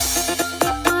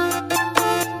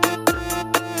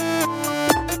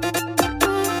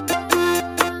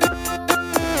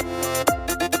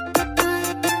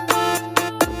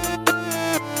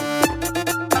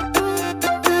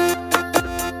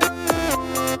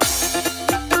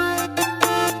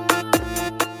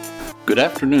Good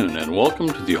afternoon and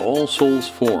welcome to the All Souls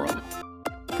Forum.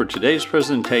 For today's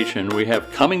presentation, we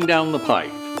have Coming Down the Pike,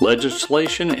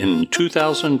 Legislation in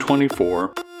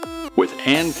 2024 with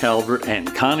Ann Calvert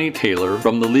and Connie Taylor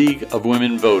from the League of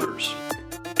Women Voters.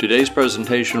 Today's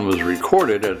presentation was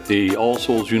recorded at the All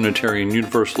Souls Unitarian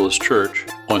Universalist Church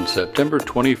on September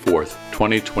 24th,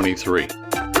 2023.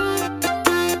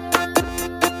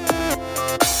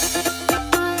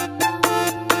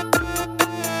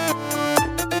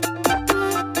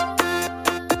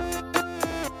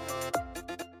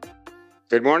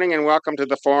 Good morning and welcome to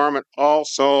the forum at All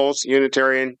Souls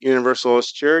Unitarian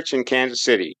Universalist Church in Kansas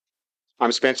City.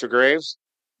 I'm Spencer Graves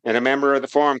and a member of the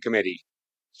Forum Committee.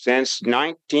 Since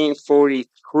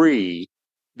 1943,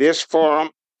 this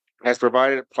forum has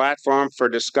provided a platform for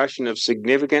discussion of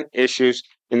significant issues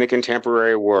in the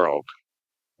contemporary world.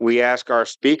 We ask our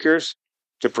speakers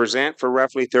to present for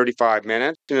roughly 35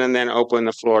 minutes and then open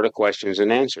the floor to questions and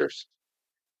answers.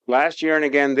 Last year and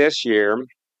again this year,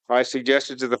 I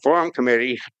suggested to the Forum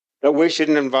Committee that we should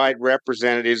invite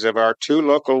representatives of our two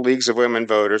local leagues of women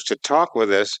voters to talk with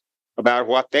us about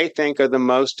what they think are the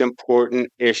most important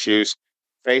issues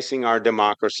facing our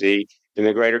democracy in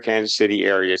the greater Kansas City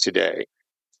area today.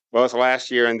 Both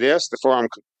last year and this, the Forum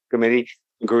Committee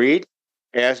agreed,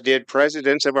 as did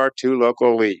presidents of our two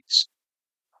local leagues.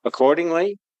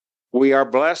 Accordingly, we are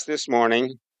blessed this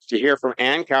morning to hear from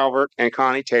Ann Calvert and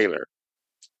Connie Taylor.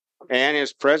 Ann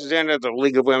is president of the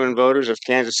League of Women Voters of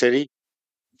Kansas City,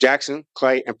 Jackson,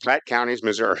 Clay, and Platte Counties,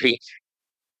 Missouri.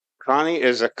 Connie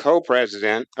is a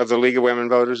co-president of the League of Women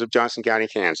Voters of Johnson County,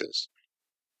 Kansas.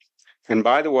 And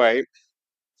by the way,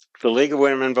 the League of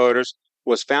Women Voters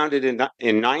was founded in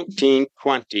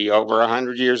 1920, over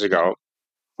 100 years ago,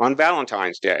 on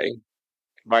Valentine's Day,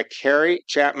 by Carrie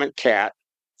Chapman Catt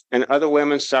and other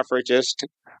women suffrage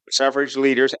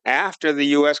leaders after the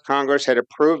U.S. Congress had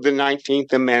approved the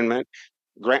 19th Amendment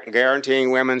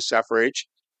guaranteeing women's suffrage,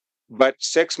 but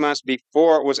 6 months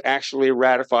before it was actually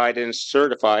ratified and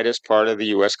certified as part of the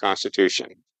U.S. Constitution.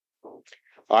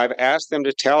 I've asked them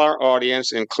to tell our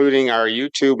audience, including our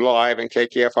YouTube Live and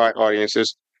KKFI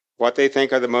audiences, what they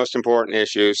think are the most important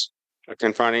issues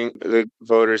confronting the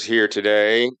voters here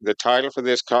today. The title for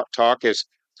this talk is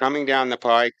Coming Down the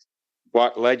Pike,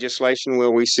 What Legislation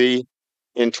Will We See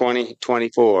in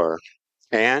 2024?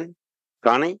 Ann?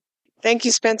 Connie? Thank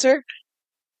you, Spencer.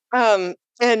 And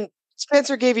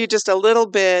Spencer gave you just a little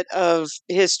bit of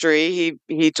history.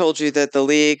 He told you that the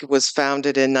League was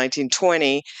founded in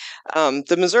 1920.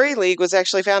 The Missouri League was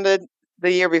actually founded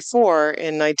the year before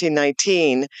in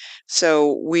 1919.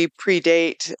 So we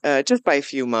predate just by a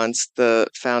few months the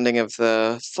founding of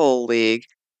the full League.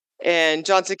 And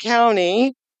Johnson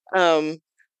County, the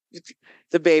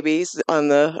babies on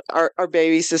our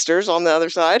baby sisters on the other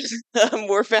side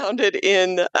were founded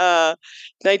in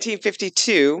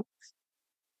 1952.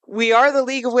 We are the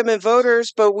League of Women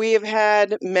Voters, but we have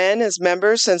had men as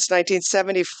members since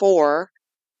 1974.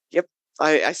 Yep,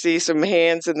 I see some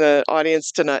hands in the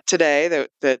audience today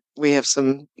that we have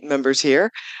some members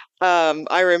here.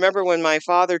 I remember when my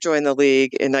father joined the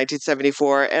League in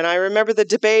 1974, and I remember the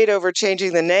debate over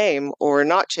changing the name or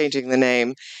not changing the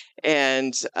name.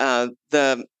 And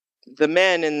the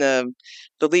men in the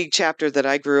League chapter that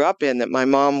I grew up in, that my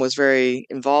mom was very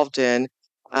involved in,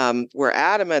 were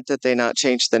adamant that they not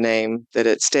change the name, that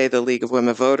it stay the League of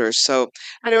Women Voters. So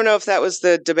I don't know if that was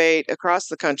the debate across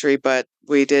the country, but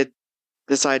we did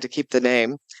decide to keep the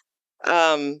name.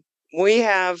 We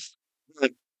have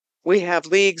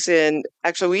leagues we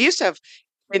used to have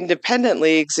independent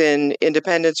leagues in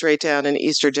Independence, Raytown, and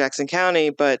Eastern Jackson County,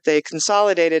 but they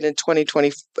consolidated in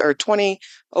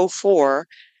 2004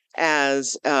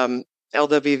 as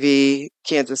LWV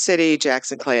Kansas City,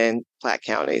 Jackson, Clay, and Platte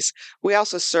counties. We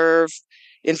also serve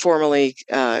informally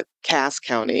Cass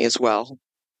County as well.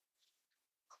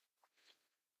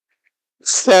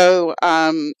 So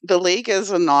the League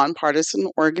is a nonpartisan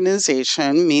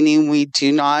organization, meaning we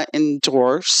do not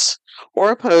endorse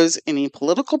or oppose any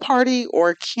political party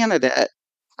or candidate.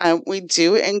 We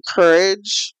do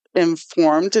encourage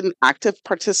informed and active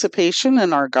participation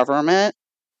in our government.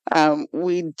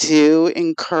 We do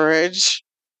encourage,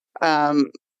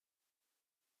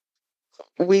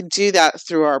 we do that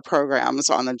through our programs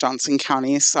on the Johnson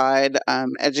County side,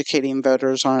 educating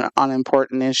voters on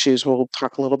important issues. We'll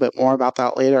talk a little bit more about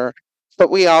that later.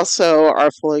 But we also are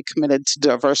fully committed to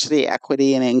diversity,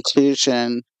 equity, and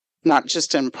inclusion, not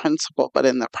just in principle, but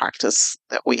in the practice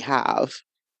that we have.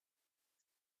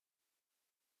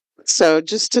 So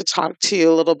just to talk to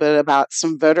you a little bit about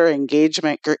some voter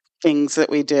engagement things that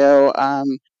we do.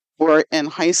 We're in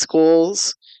high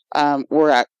schools. We're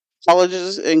at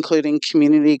colleges, including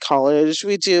community college.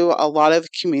 We do a lot of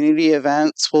community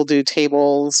events. We'll do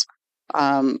tables,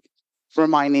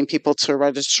 reminding people to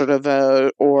register to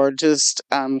vote, or just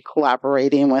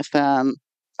collaborating with them.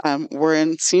 We're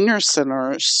in senior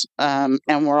centers, and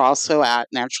we're also at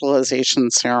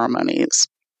naturalization ceremonies.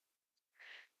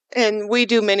 And we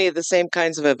do many of the same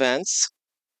kinds of events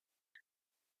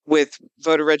with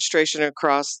voter registration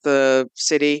across the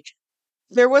city.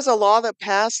 There was a law that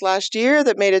passed last year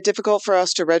that made it difficult for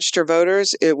us to register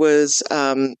voters. It was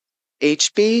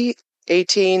HB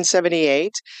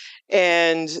 1878,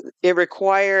 and it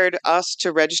required us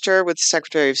to register with the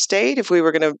Secretary of State if we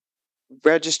were going to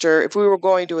register, if we were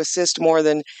going to assist more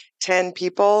than 10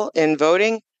 people in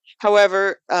voting.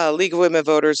 However, League of Women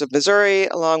Voters of Missouri,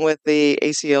 along with the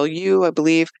ACLU, I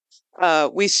believe,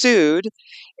 we sued.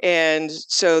 And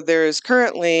so there is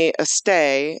currently a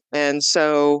stay. And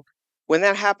so when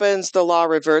that happens, the law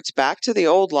reverts back to the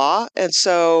old law. And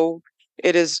so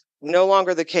it is no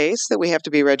longer the case that we have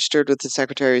to be registered with the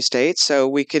Secretary of State. So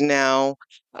we can now,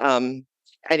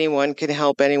 anyone can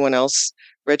help anyone else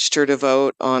register to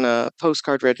vote on a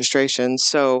postcard registration.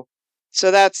 So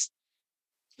that's,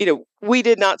 we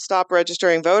did not stop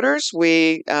registering voters.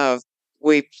 We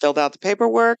filled out the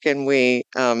paperwork, and we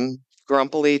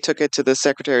grumpily took it to the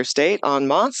Secretary of State en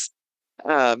masse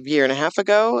a year and a half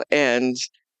ago, and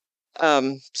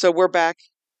so we're back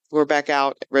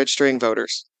out registering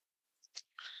voters.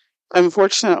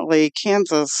 Unfortunately,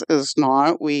 Kansas is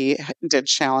not. We did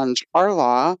challenge our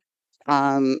law,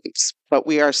 but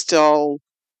we are still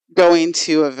going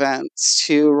to events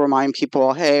to remind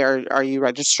people, hey, are you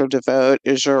registered to vote?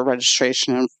 Is your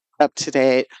registration up to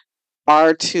date?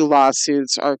 Our two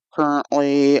lawsuits are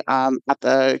currently at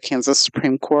the Kansas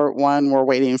Supreme Court. One, we're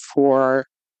waiting for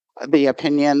the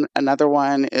opinion. Another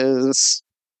one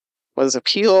was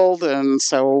appealed, and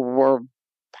so we're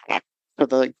back to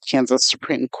the Kansas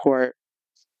Supreme Court.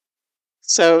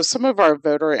 So some of our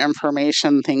voter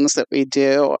information things that we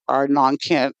do are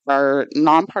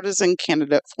nonpartisan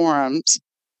candidate forums.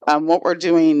 What we're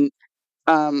doing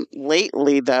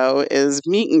lately, though, is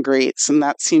meet and greets, and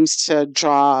that seems to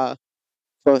draw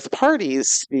both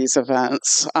parties to these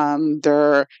events.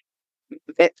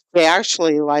 They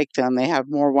actually like them. They have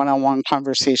more one-on-one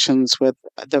conversations with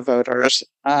the voters.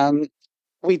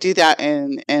 We do that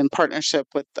in partnership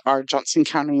with our Johnson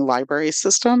County Library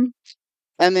System.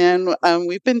 And then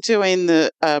we've been doing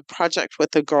the project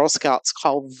with the Girl Scouts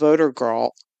called Voter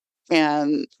Girl,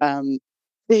 and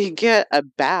they get a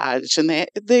badge, and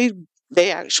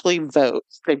they actually vote.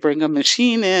 They bring a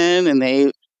machine in, and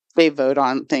they vote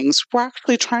on things. We're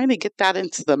actually trying to get that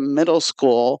into the middle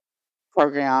school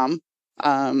program,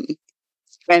 and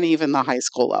even the high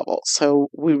school level. So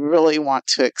we really want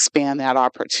to expand that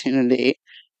opportunity.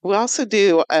 We also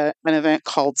do an event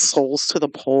called Souls to the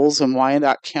Polls in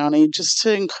Wyandotte County, just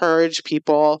to encourage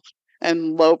people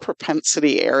in low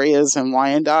propensity areas in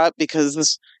Wyandotte,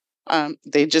 because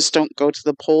they just don't go to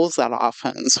the polls that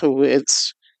often. So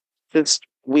it's just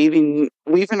weaving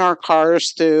our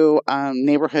cars through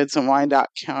neighborhoods in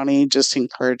Wyandotte County, just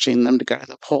encouraging them to go to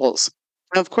the polls.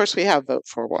 And of course, we have Vote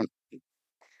for One.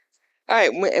 All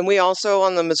right, and we also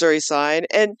on the Missouri side,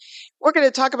 and we're going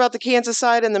to talk about the Kansas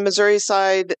side and the Missouri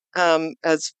side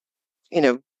as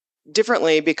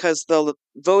differently, because the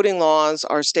voting laws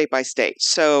are state by state.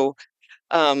 So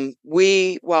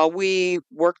while we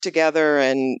work together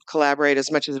and collaborate as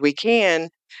much as we can,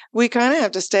 we kind of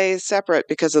have to stay separate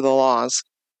because of the laws.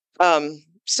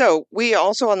 So we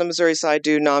also on the Missouri side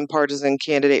do nonpartisan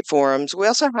candidate forums. We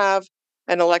also have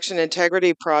an election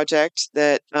integrity project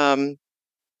that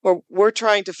we're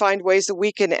trying to find ways that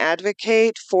we can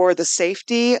advocate for the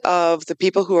safety of the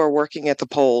people who are working at the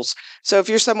polls. So if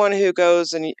you're someone who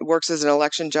goes and works as an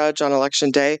election judge on election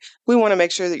day, we want to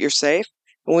make sure that you're safe,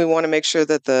 and we want to make sure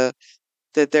that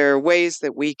that there are ways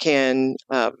that we can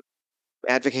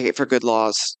advocate for good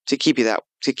laws to keep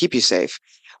you safe.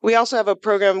 We also have a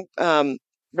program,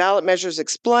 Ballot Measures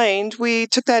Explained. We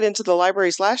took that into the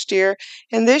libraries last year,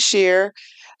 and this year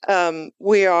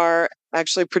we are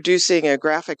actually producing a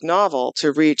graphic novel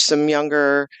to reach some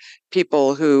younger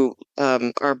people who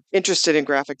are interested in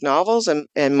graphic novels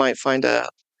and might find a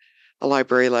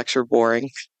library lecture boring.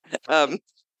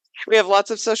 We have lots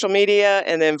of social media,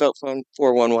 and then Vote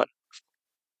 411.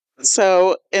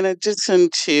 So in addition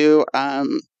to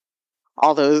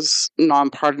all those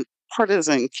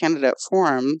nonpartisan candidate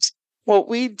forums, what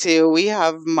we do, we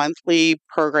have monthly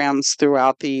programs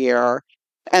throughout the year.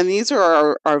 And these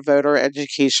are our voter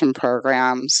education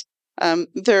programs.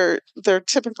 They're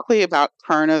typically about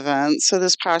current events. So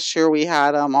this past year we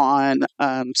had them on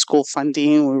school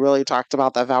funding. We really talked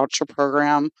about the voucher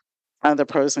program. the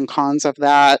pros and cons of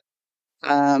that.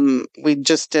 We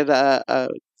just did a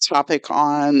topic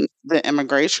on the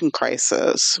immigration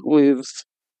crisis. We've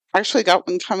actually got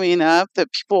one coming up that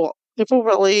people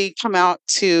really come out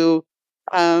to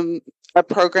a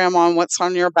program on what's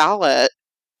on your ballot.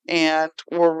 And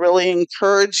we're really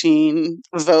encouraging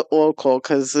vote local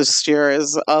because this year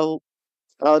is an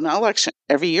election.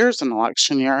 Every year is an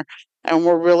election year, and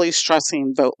we're really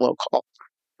stressing vote local.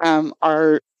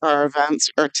 Our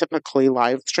events are typically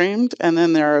live streamed, and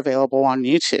then they're available on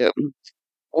YouTube.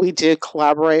 We do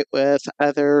collaborate with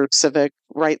other civic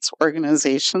rights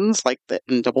organizations like the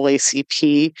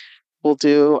NAACP. We'll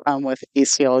do with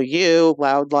ACLU,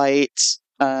 Loud Light,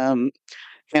 and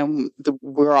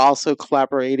we're also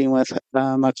collaborating with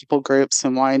a couple groups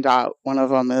in Wyandotte. One of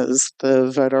them is the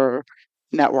Voter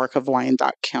Network of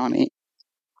Wyandotte County.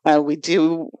 We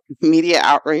do media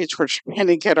outreach. We're trying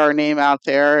to get our name out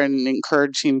there and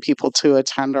encouraging people to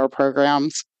attend our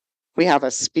programs. We have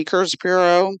a speakers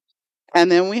bureau,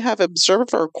 and then we have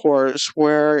observer corps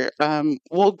where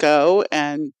we'll go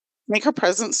and make our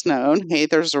presence known. Hey,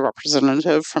 there's a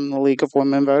representative from the League of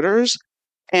Women Voters,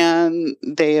 and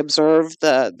they observe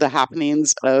the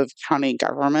happenings of county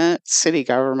government, city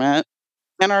government,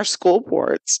 and our school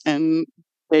boards, and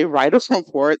they write a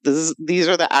report. These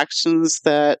are the actions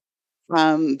that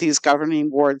these governing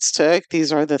boards took.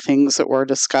 These are the things that were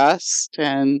discussed,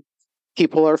 and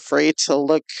people are free to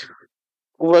look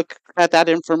at that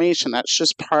information. That's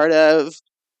just part of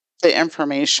the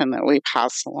information that we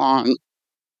pass along.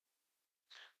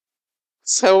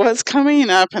 So what's coming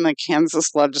up in the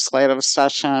Kansas legislative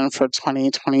session for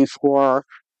 2024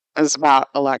 is about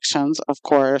elections, of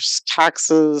course,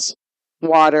 taxes,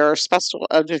 water, special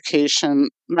education,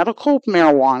 medical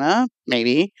marijuana,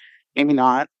 maybe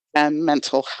not, and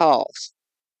mental health.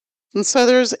 And so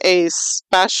there's a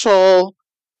special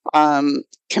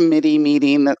committee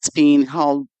meeting that's being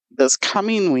held this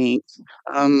coming week,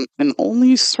 and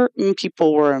only certain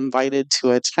people were invited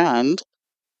to attend.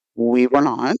 We were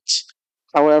not.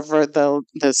 However,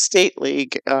 the State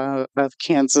League of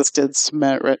Kansas did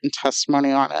submit written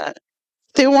testimony on it.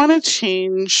 They want to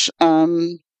change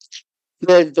the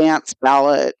advance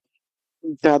ballot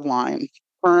deadline.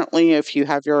 Currently, if you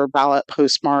have your ballot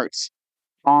postmarked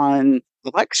on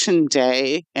election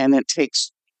day and it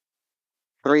takes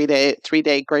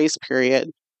 3-day grace period,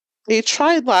 they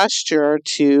tried last year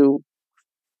to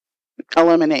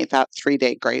eliminate that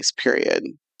 3-day grace period.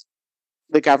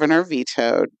 The governor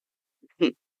vetoed,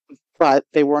 but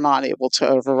they were not able to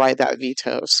override that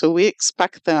veto. So we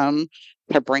expect them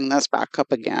to bring this back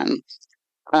up again.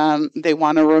 They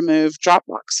want to remove drop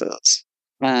boxes.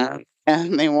 And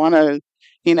they want to,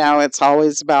 it's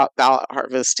always about ballot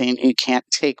harvesting. You can't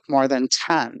take more than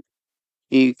 10.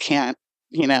 You can't,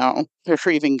 they're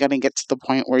even going to get to the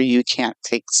point where you can't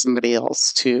take somebody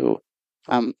else to,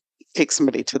 take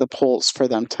somebody to the polls for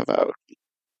them to vote.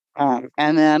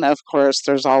 And then, of course,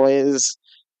 there's always,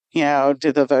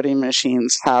 do the voting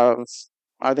machines are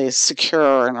they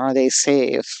secure and are they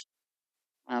safe?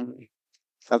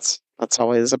 That's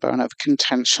always a bone of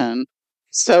contention.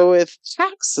 So with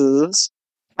taxes,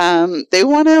 they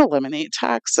want to eliminate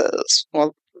taxes.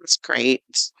 Well, that's great.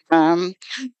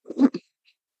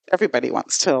 Everybody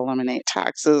wants to eliminate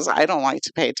taxes. I don't like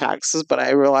to pay taxes, but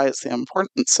I realize the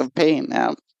importance of paying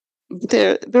them.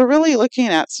 They're really looking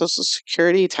at Social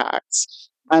Security tax,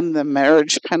 the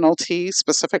marriage penalty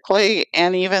specifically,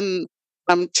 and even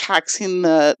taxing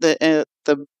the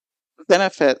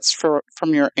benefits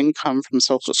from your income from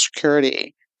Social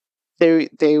Security.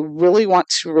 They really want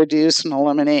to reduce and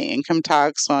eliminate income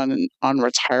tax on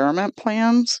retirement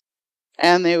plans,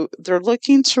 and they're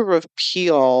looking to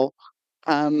repeal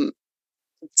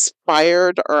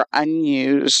expired or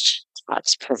unused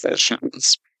tax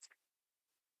provisions.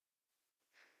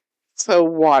 So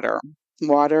water,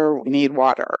 we need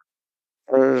water.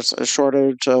 There's a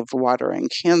shortage of water in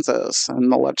Kansas,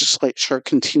 and the legislature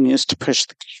continues to push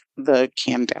the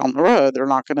can down the road. They're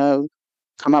not going to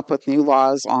come up with new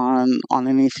laws on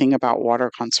anything about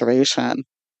water conservation.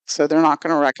 So they're not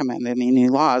going to recommend any new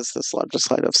laws this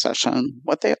legislative session.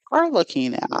 What they are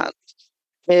looking at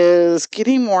is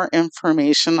getting more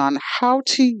information on how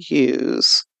to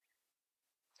use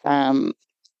a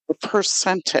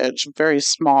percentage, very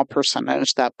small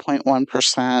percentage, that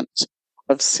 0.1%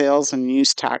 of sales and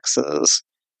use taxes,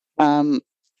 and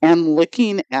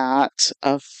looking at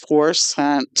a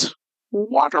 4-cent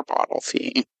water bottle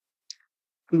fee.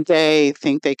 They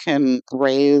think they can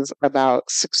raise about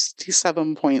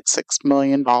 $67.6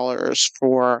 million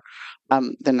for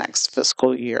the next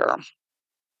fiscal year.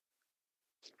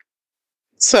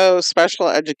 So special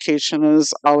education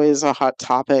is always a hot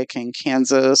topic in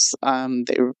Kansas.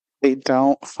 They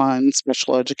don't fund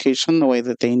special education the way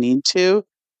that they need to.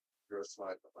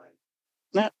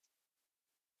 Yeah,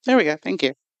 there we go. Thank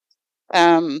you.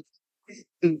 Um,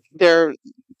 they're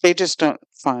they just don't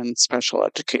fund special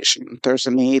education. There's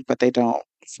a need, but they don't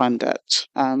fund it.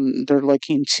 They're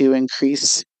looking to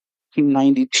increase to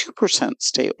 92%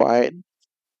 statewide.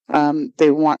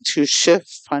 They want to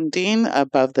shift funding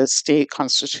above the state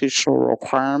constitutional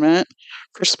requirement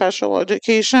for special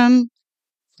education.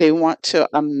 They want to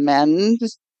amend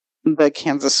the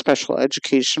Kansas Special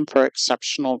Education for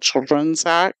Exceptional Children's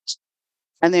Act,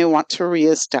 and they want to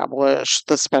reestablish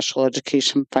the Special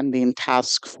Education Funding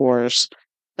Task Force,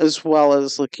 as well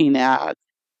as looking at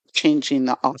changing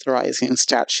the authorizing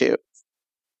statute.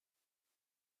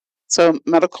 So,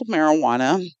 medical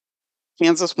marijuana,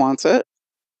 Kansas wants it,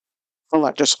 the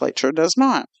legislature does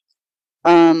not.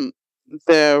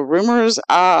 The rumors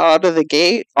out of the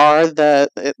gate are that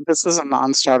this is a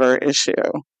non-starter issue.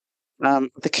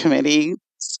 The committee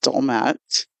still met,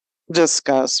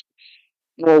 discuss,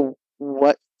 well,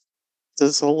 what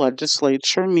does the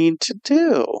legislature need to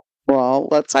do? Well,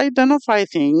 let's identify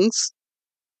things,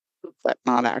 but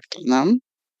not act on them.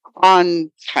 On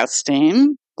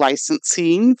testing,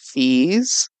 licensing,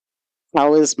 fees,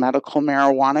 how is medical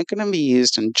marijuana going to be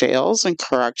used in jails and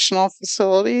correctional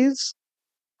facilities?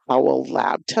 How will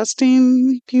lab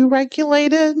testing be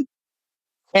regulated?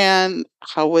 And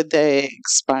how would they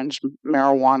expunge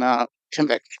marijuana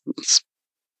convictions?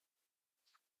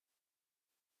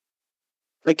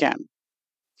 Again,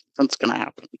 that's going to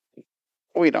happen.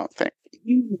 We don't think.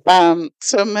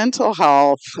 So mental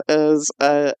health is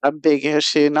a big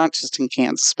issue, not just in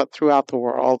Kansas, but throughout the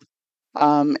world.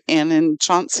 And in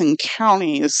Johnson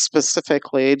County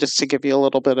specifically, just to give you a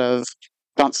little bit of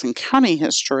Johnson County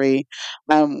history,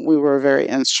 we were very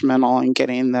instrumental in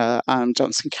getting the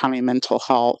Johnson County Mental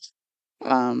Health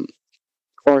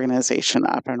organization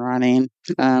up and running.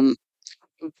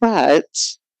 But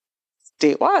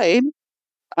statewide,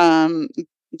 the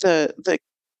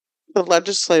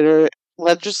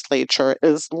legislature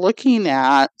is looking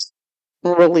at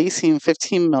releasing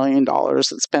 $15 million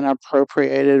that's been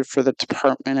appropriated for the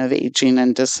Department of Aging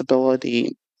and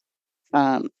Disability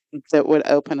that would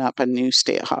open up a new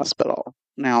state hospital.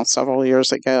 Now, several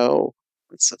years ago,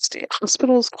 lots of state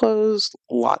hospitals closed,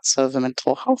 lots of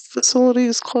mental health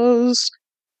facilities closed.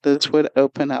 This would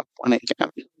open up one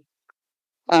again.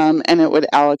 And it would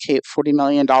allocate $40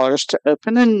 million to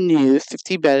open a new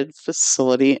 50-bed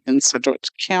facility in Sedgwick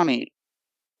County,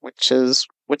 which is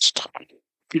Wichita.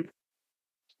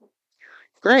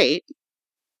 Great.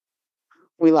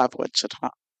 We love Wichita.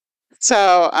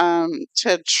 So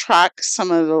to track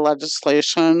some of the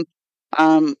legislation,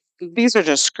 these are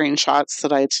just screenshots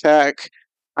that I took.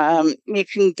 You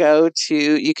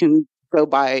can go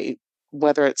by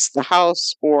whether it's the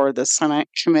House or the Senate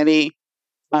committee.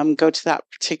 Go to that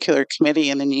particular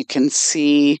committee, and then you can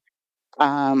see,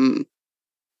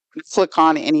 click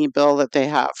on any bill that they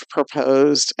have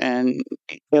proposed, and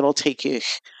it'll take you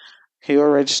who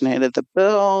originated the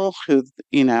bill,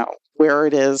 where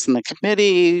it is in the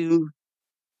committee.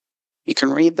 You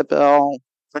can read the bill,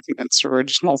 I think its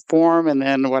original form, and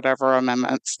then whatever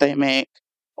amendments they make.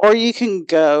 Or you can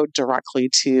go directly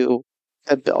to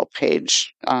the bill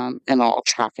page, and I'll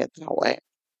track it that way.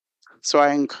 So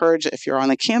I encourage, if you're on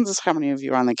the Kansas, how many of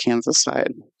you are on the Kansas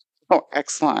side? Oh,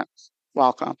 excellent.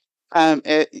 Welcome.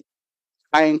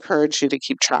 I encourage you to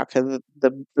keep track of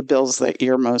the bills that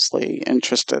you're mostly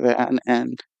interested in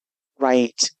and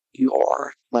write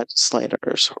your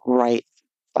legislators, write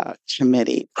the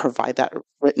committee, provide that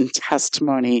written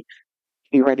testimony.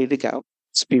 Be ready to go.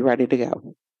 Just be ready to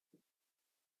go.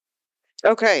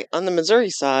 Okay, on the Missouri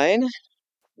side,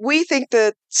 we think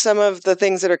that some of the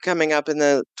things that are coming up in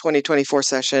the 2024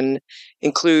 session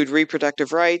include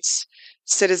reproductive rights,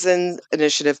 citizen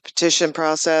initiative petition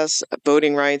process,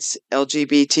 voting rights,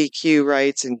 LGBTQ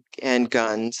rights, and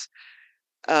guns.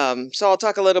 So I'll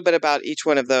talk a little bit about each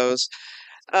one of those.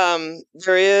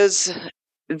 There is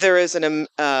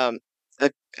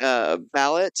a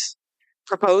ballot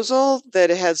proposal that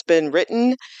has been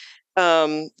written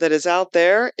that is out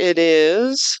there. It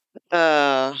is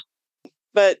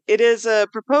a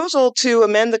proposal to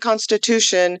amend the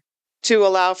Constitution to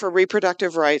allow for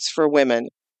reproductive rights for women.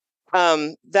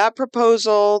 That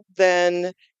proposal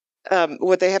then,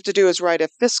 what they have to do is write a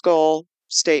fiscal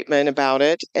statement about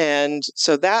it. And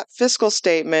so that fiscal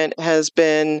statement has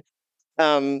been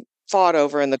fought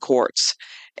over in the courts.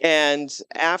 And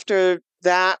after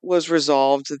that was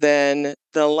resolved, then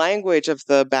the language of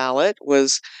the ballot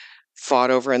was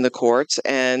fought over in the courts,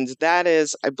 and that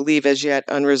is, I believe, as yet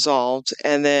unresolved.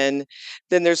 And then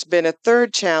there's been a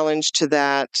third challenge to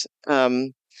that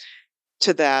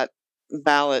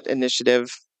ballot initiative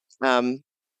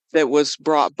that was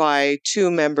brought by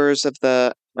two members of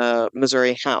the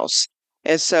Missouri House.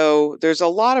 And so there's a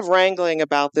lot of wrangling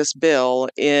about this bill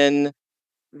in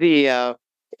the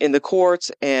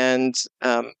courts and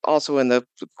also in the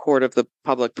court of the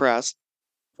public press.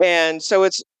 And so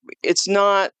it's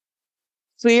not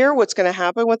clear what's going to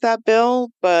happen with that bill,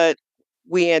 but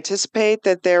we anticipate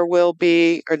that there will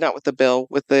be, or not with the bill,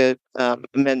 with the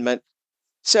amendment.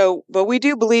 So, but we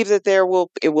do believe that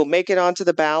it will make it onto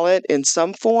the ballot in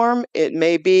some form. It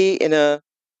may be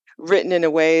written in a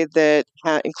way that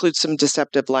includes some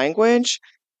deceptive language.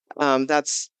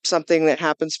 That's something that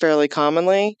happens fairly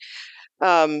commonly.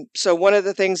 So one of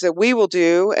the things that we will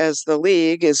do as the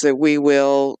league is that we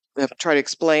will try to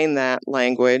explain that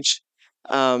language.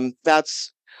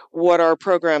 That's what our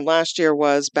program last year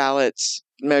was, ballots,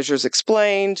 measures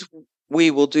explained. We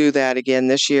will do that again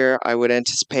this year, I would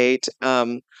anticipate,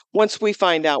 once we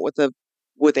find out what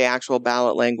the actual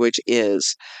ballot language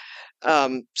is.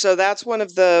 So that's one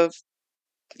of the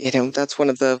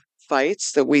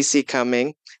fights that we see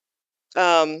coming.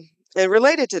 And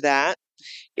related to that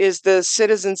is the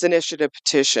Citizens Initiative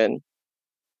petition.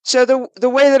 So the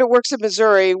way that it works in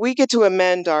Missouri, we get to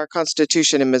amend our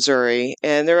Constitution in Missouri,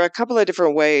 and there are a couple of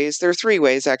different ways. There are three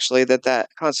ways, actually, that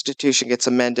Constitution gets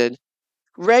amended.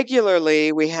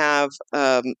 Regularly, we have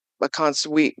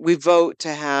we vote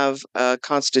to have a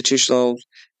constitutional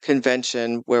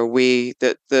convention where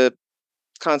the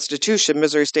Constitution,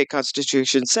 Missouri State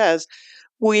Constitution, says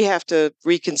we have to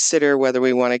reconsider whether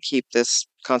we want to keep this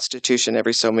Constitution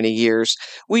every so many years.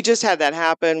 We just had that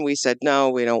happen. We said, no,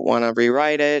 we don't want to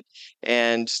rewrite it.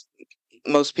 And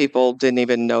most people didn't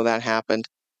even know that happened.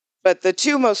 But the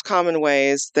two most common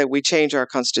ways that we change our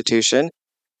Constitution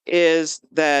is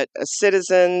that a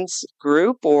citizens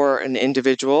group or an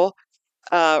individual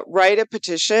write a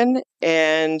petition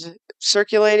and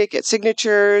circulate it, get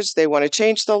signatures. They want to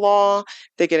change the law.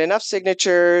 They get enough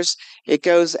signatures. It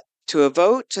goes to a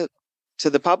vote to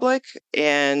the public.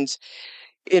 And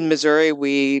in Missouri,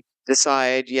 we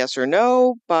decide yes or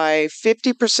no by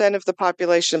 50% of the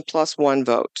population plus one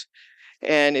vote.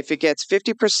 And if it gets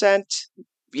 50%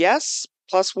 yes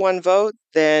plus one vote,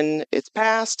 then it's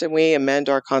passed and we amend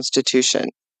our Constitution.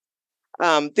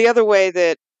 The other way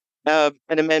that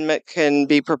an amendment can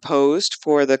be proposed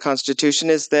for the Constitution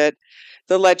is that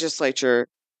the legislature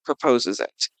proposes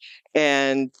it.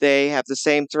 And they have the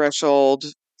same threshold,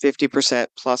 50%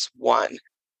 plus one.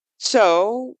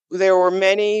 So there were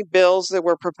many bills that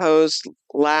were proposed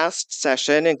last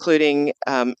session, including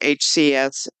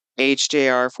HCS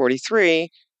HJR 43,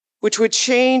 which would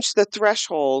change the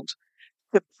threshold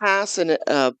to pass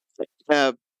a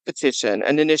petition,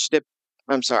 an initiative,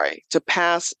 to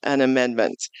pass an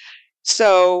amendment.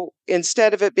 So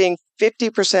instead of it being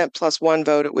 50% plus one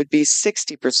vote, it would be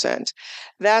 60%.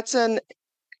 That's an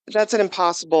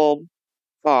impossible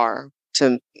bar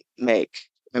to make.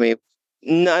 I mean,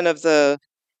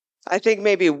 I think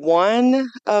maybe one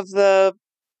of the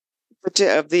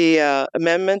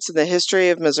amendments in the history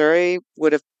of Missouri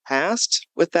would have passed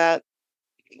with that.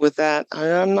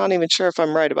 I'm not even sure if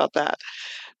I'm right about that.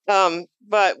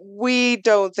 But we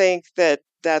don't think that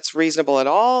that's reasonable at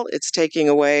all. It's taking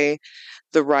away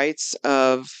the rights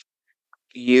of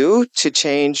you to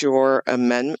change your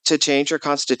amendment, to change your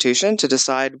Constitution, to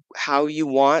decide how you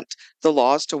want the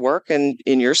laws to work in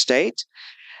your state.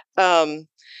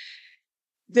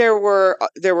 There were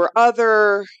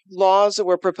other laws that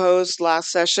were proposed last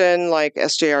session, like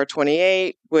SJR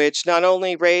 28, which not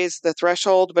only raised the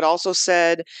threshold, but also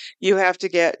said you have to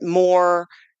get more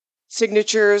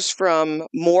signatures from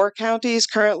more counties.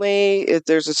 Currently, if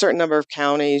there's a certain number of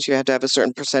counties, you have to have a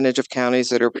certain percentage of counties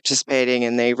that are participating,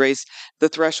 and they raised the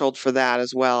threshold for that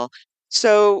as well.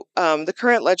 So the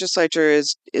current legislature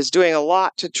is doing a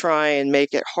lot to try and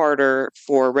make it harder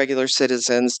for regular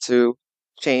citizens to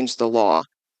change the law.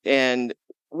 And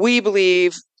we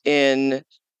believe in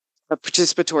a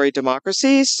participatory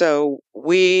democracy. So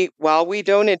while we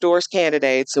don't endorse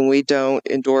candidates and we don't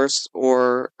endorse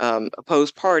or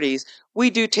oppose parties, we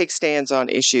do take stands on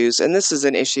issues. And this is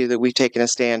an issue that we've taken a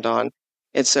stand on.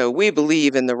 And so we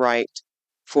believe in the right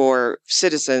for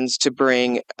citizens to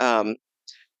bring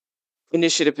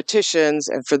initiative petitions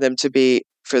and for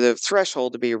the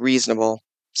threshold to be reasonable.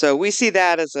 So we see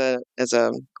that as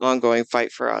a ongoing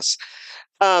fight for us.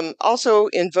 Also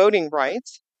in voting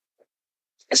rights.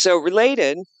 So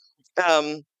related,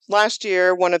 last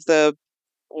year, one of the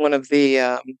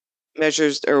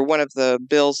measures, or one of the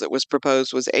bills that was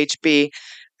proposed, was HB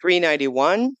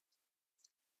 391,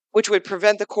 which would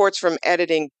prevent the courts from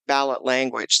editing ballot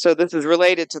language. So this is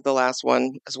related to the last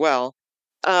one as well.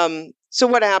 So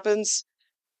what happens?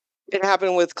 It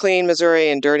happened with Clean Missouri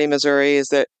and Dirty Missouri is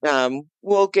that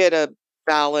we'll get a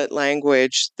ballot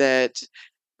language that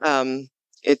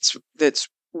that's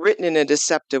written in a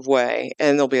deceptive way,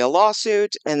 and there'll be a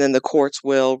lawsuit, and then the courts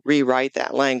will rewrite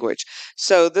that language.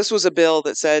 So this was a bill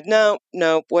that said, no,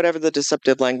 whatever the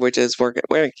deceptive language is, we're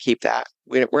going to keep that.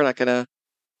 We're not going to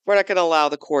allow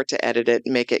the court to edit it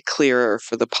and make it clearer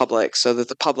for the public, so that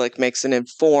the public makes an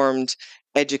informed,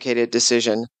 educated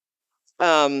decision.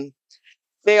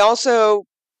 They also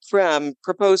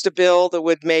proposed a bill that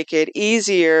would make it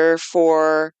easier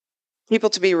for people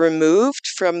to be removed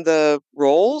from the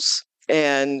rolls.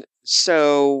 And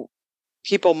so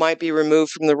people might be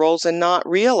removed from the rolls and not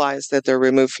realize that they're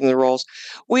removed from the rolls.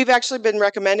 We've actually been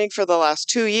recommending for the last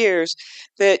 2 years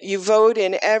that you vote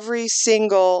in every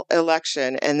single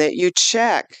election and that you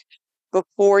check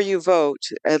before you vote,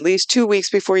 at least 2 weeks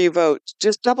before you vote.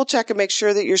 Just double check and make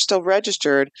sure that you're still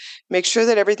registered. Make sure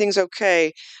that everything's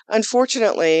okay.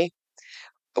 Unfortunately,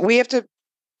 we have to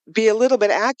be a little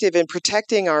bit active in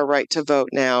protecting our right to vote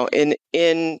now. In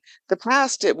the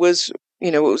past, it was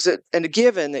a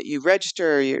given that you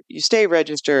register, you stay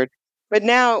registered. But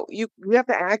now you have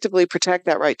to actively protect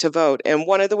that right to vote. And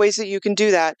one of the ways that you can do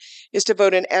that is to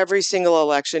vote in every single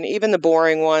election, even the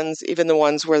boring ones, even the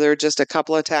ones where there are just a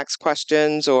couple of tax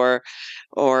questions, or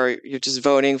you're just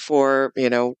voting for,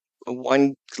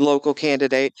 one local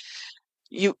candidate.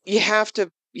 You have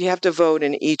to vote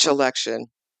in each election.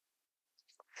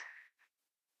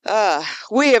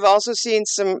 We have also seen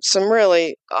some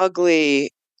really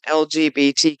ugly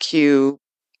LGBTQ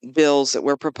bills that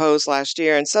were proposed last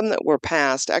year, and some that were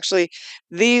passed. Actually,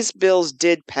 these bills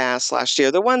did pass last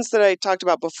year. The ones that I talked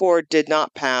about before did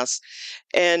not pass.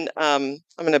 And I'm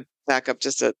going to back up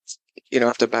just a, you don't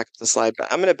have to back up the slide,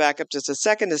 but I'm going to back up just a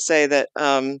second to say that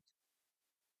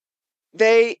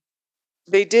the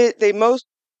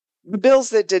bills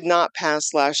that did not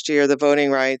pass last year, the voting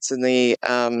rights and the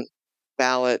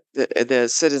ballot, the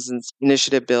citizens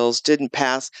initiative bills didn't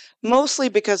pass, mostly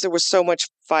because there was so much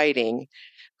fighting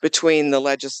between the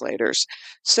legislators.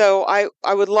 So I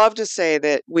would love to say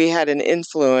that we had an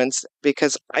influence,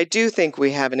 because I do think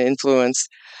we have an influence,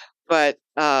 but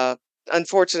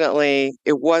unfortunately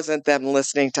it wasn't them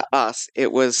listening to us.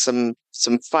 It was some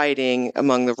fighting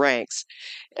among the ranks.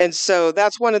 And so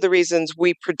that's one of the reasons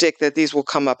we predict that these will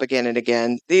come up again and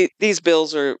again. These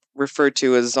bills are referred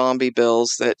to as zombie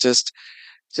bills that just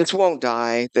won't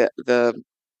die. The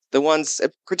ones,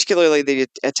 particularly the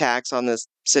attacks on the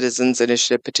Citizens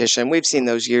Initiative petition, we've seen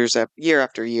those year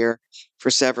after year for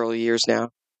several years now.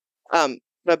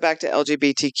 But back to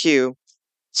LGBTQ.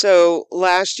 So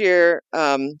last year,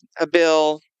 a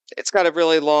bill, it's got a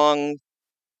really long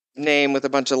name with a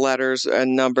bunch of letters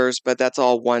and numbers, but that's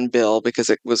all one bill because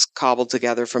it was cobbled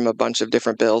together from a bunch of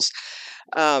different bills.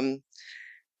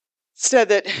 Said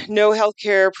that no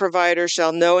healthcare provider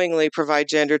shall knowingly provide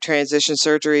gender transition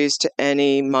surgeries to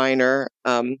any minor,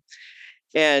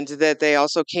 and that they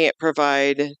also can't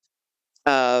provide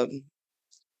what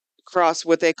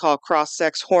they call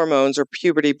cross-sex hormones or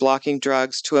puberty-blocking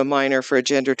drugs to a minor for a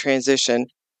gender transition.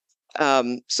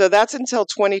 So that's until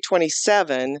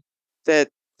 2027 that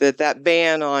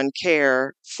ban on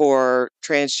care for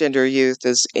transgender youth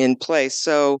is in place.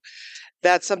 So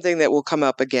that's something that will come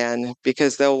up again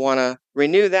because they'll want to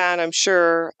renew that, I'm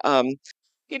sure.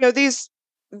 These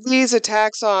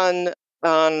attacks on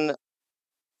our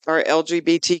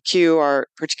LGBTQ,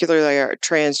 particularly our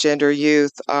transgender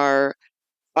youth, are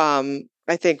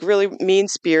I think really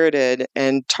mean-spirited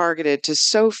and targeted to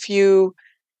so few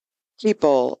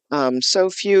people,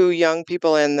 so few young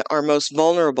people and our most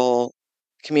vulnerable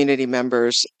community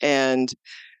members. And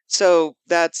so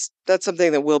that's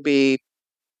something that we'll be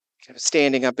kind of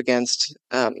standing up against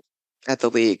at the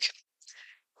league.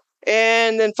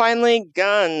 And then finally,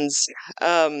 guns.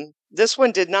 This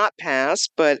one did not pass,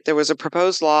 but there was a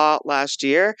proposed law last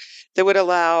year that would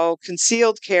allow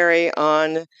concealed carry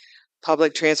on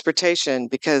public transportation,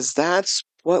 because that's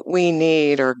what we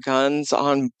need, are guns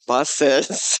on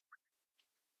buses.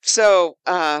 So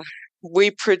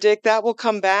we predict that will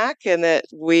come back, and that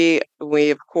we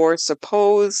of course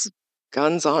oppose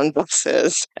guns on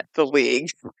buses at the league.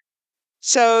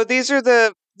 So these are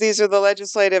the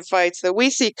legislative fights that we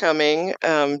see coming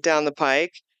down the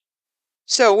pike.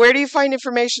 So where do you find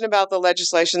information about the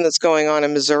legislation that's going on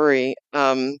in Missouri?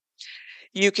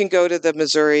 You can go to the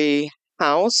Missouri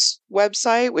House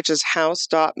website, which is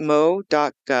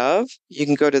house.mo.gov. You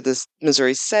can go to the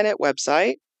Missouri Senate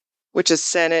website, which is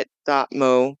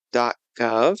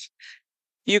senate.mo.gov.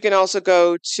 You can also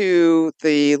go to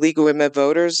the League of Women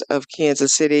Voters of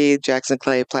Kansas City, Jackson,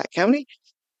 Clay, Platte County,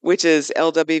 which is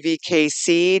lwvkc.org.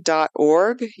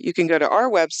 You can go to our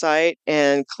website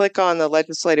and click on the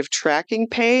legislative tracking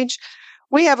page.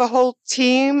 We have a whole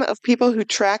team of people who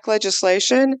track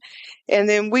legislation, and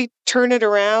then we turn it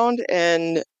around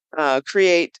and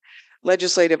create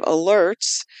legislative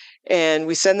alerts, and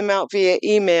we send them out via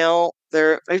email.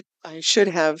 I should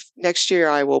have next year.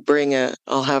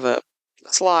 I'll have a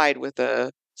slide with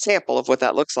a sample of what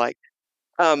that looks like.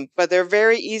 But they're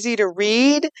very easy to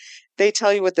read. They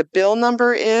tell you what the bill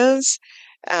number is.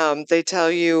 They tell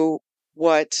you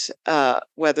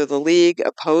whether the league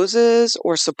opposes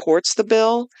or supports the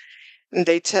bill. And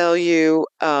they tell you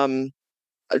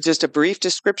just a brief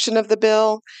description of the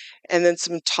bill and then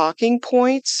some talking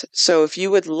points. So if you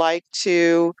would like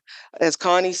to, as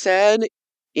Connie said,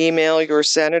 email your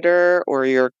senator or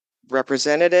your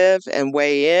representative and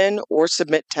weigh in or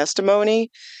submit testimony.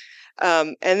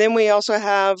 And then we also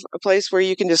have a place where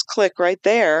you can just click right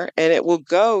there and it will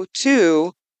go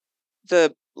to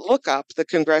the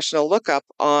congressional lookup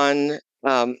on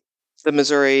the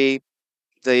Missouri,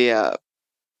 either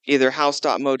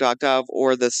house.mo.gov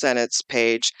or the Senate's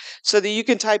page, so that you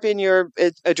can type in your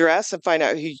address and find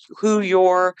out who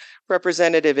your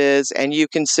representative is, and you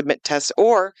can submit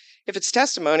or if it's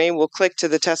testimony, we'll click to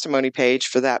the testimony page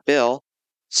for that bill.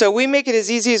 So we make it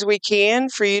as easy as we can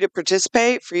for you to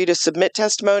participate, for you to submit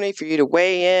testimony, for you to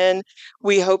weigh in.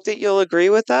 We hope that you'll agree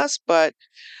with us, but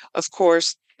of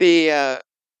course, the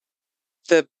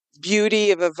beauty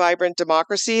of a vibrant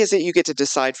democracy is that you get to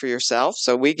decide for yourself.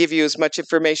 So we give you as much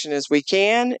information as we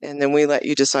can, and then we let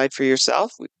you decide for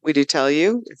yourself. We do tell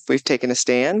you if we've taken a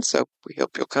stand, so we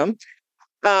hope you'll come.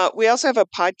 We also have a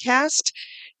podcast,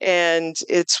 and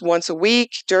it's once a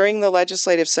week during the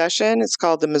legislative session. It's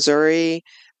called the Missouri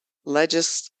League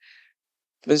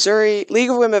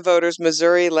of Women Voters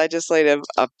Missouri Legislative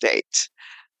Update.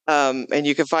 And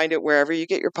you can find it wherever you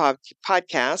get your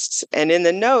podcasts. And in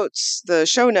the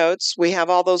show notes, we have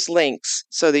all those links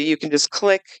so that you can just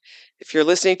click. If you're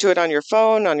listening to it on your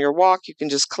phone, on your walk, you can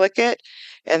just click it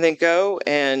and then go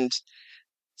and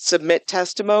submit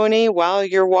testimony while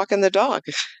you're walking the dog.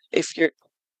 If you're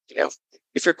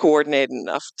coordinated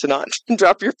enough to not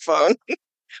drop your phone,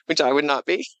 which I would not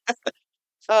be.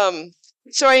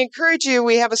 So I encourage you,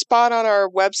 we have a spot on our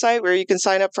website where you can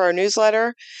sign up for our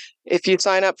newsletter. If you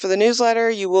sign up for the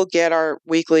newsletter, you will get our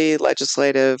weekly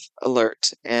legislative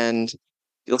alert, and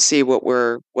you'll see what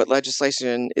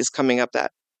legislation is coming up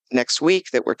that next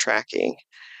week that we're tracking.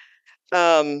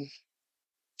 So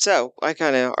I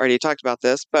kind of already talked about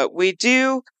this, but we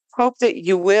do hope that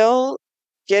you will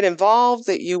get involved,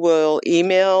 that you will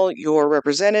email your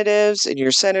representatives and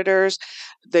your senators,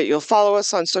 that you'll follow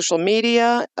us on social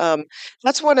media.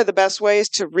 That's one of the best ways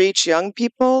to reach young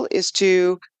people, is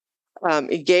to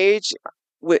engage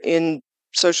in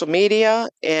social media.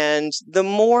 And the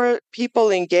more people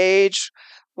engage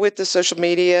with the social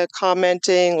media,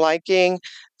 commenting, liking,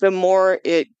 the more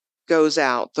it goes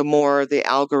out, the more the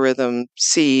algorithm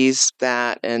sees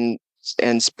that and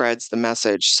spreads the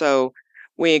message. So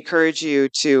we encourage you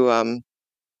to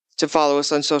follow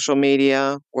us on social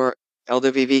media. We're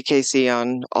LWVKC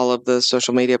on all of the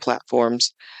social media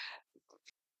platforms.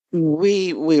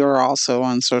 We are also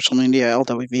on social media,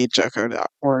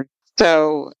 lwvjoco.org.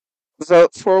 So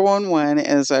Vote 411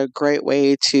 is a great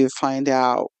way to find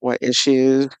out what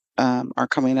issues are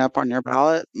coming up on your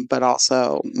ballot, but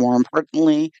also, more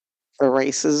importantly, the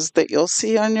races that you'll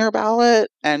see on your ballot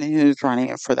and who's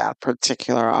running for that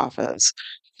particular office.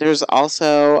 There's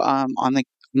also on the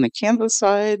Kansas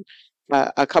side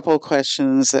a couple of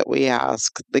questions that we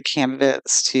ask the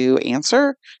candidates to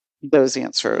answer. Those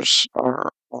answers are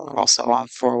also on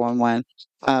 411,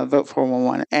 Vote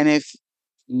 411. And if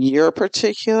your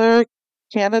particular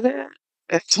candidate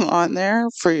is on there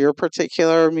for your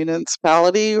particular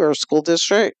municipality or school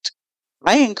district,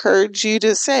 I encourage you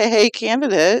to say, hey,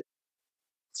 candidate,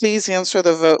 please answer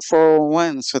the Vote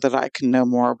 411 so that I can know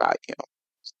more about you.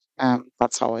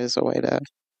 That's always a way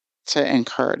to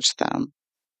encourage them.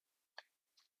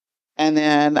 And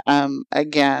then,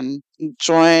 again,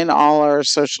 join all our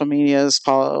social medias,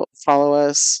 follow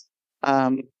us.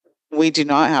 We do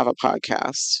not have a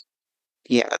podcast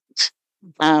yet,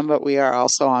 but we are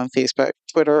also on Facebook,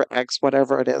 Twitter, X,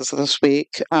 whatever it is this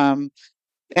week,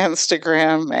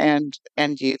 Instagram, and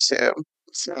YouTube.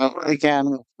 So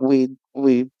again, we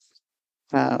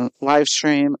live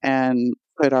stream and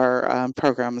put our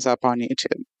programs up on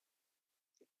YouTube.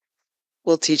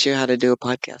 We'll teach you how to do a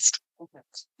podcast.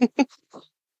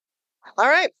 All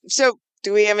right. So,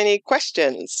 do we have any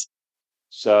questions?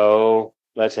 So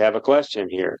let's have a question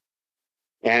here.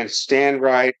 And stand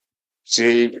right,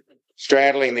 see,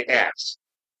 straddling the S.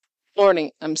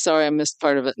 Morning. I'm sorry I missed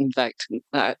part of it. In fact,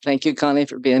 thank you, Connie,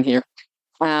 for being here.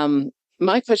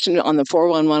 My question on the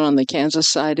 411 on the Kansas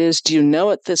side is, do you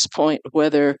know at this point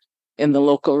whether in the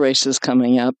local races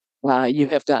coming up, you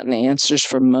have gotten answers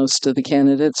from most of the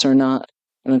candidates or not?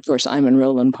 And of course, I'm in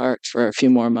Roland Park for a few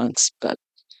more months, but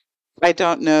I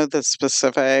don't know the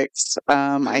specifics.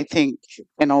 I think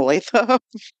in Olathe,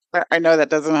 I know that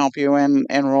doesn't help you in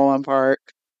Roland Park,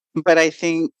 but I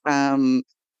think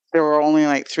there were only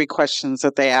like 3 questions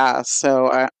that they asked,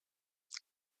 so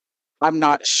I'm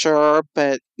not sure,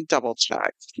 but double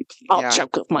check. I'll Yeah.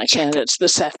 check with my candidates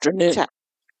this afternoon. Check.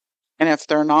 And if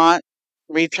they're not,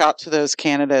 reach out to those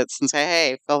candidates and say,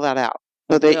 hey, fill that out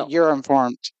so that you're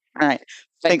informed. All right.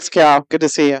 Thanks, Cal. Good to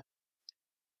see you.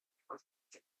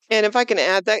 And if I can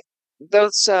add that,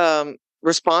 those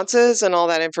responses and all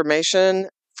that information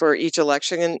for each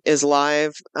election is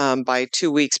live by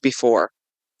 2 weeks before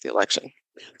the election.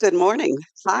 Good morning.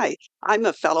 Hi, I'm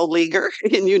a fellow leaguer,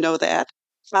 and you know that.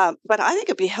 But I think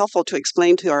it'd be helpful to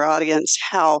explain to our audience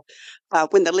how,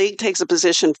 when the league takes a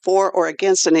position for or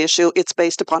against an issue, it's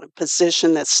based upon a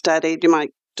position that's studied. You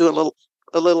might do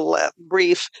a little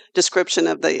brief description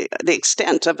of the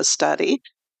extent of a study,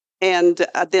 and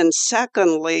then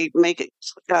secondly,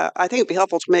 I think it'd be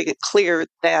helpful to make it clear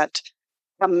that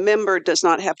a member does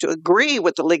not have to agree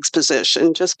with the league's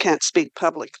position, just can't speak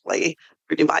publicly.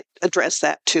 You might address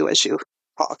that too as you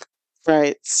talk.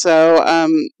 Right. So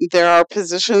there are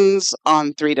positions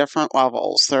on 3 different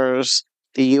levels. There's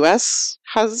the U.S.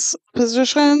 has a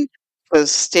position, the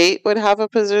state would have a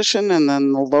position, and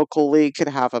then the local league could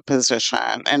have a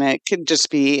position. And it could just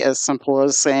be as simple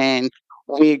as saying,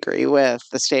 we agree with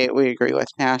the state, we agree with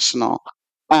national.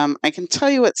 I can tell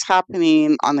you what's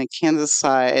happening on the Kansas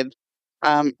side.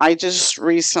 I just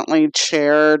recently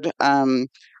chaired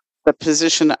the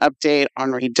position update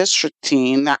on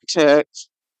redistricting. That took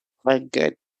a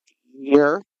good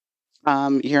year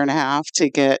and a half to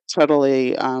get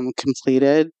totally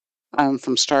completed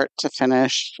from start to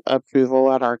finish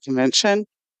approval at our convention.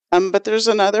 But there's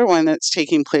another one that's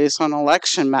taking place on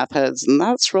election methods, and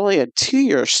that's really a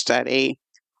 2-year study.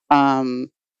 And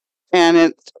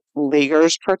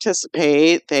leaguers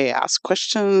participate, they ask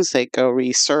questions, they go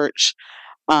research,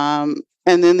 and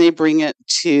then they bring it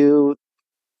to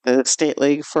the state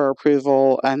league for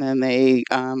approval, and then they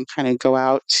kind of go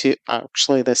out to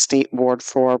actually the state board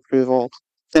for approval.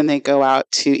 Then they go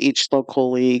out to each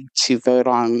local league to vote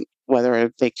on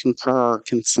whether they concur or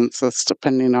consensus,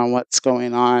 depending on what's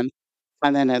going on.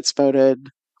 And then it's voted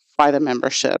by the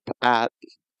membership at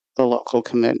the local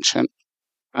convention.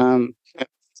 That's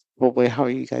probably how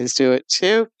you guys do it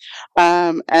too.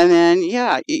 And then,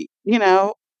 yeah,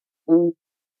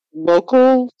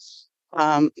 local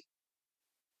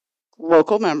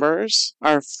local members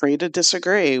are free to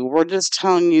disagree. We're just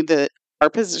telling you that our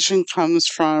position comes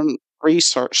from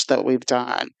research that we've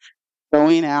done,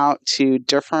 going out to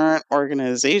different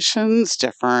organizations,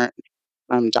 different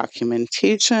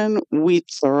documentation. We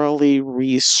thoroughly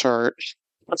research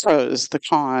the pros, the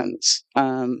cons,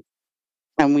 and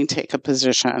we take a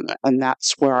position. And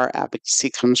that's where our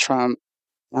advocacy comes from,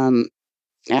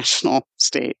 national,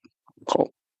 state,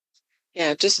 local.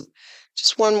 Yeah, just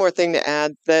one more thing to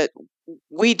add, that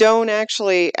we don't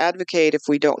actually advocate if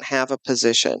we don't have a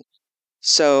position.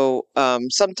 So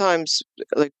sometimes,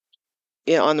 like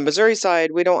on the Missouri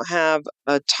side, we don't have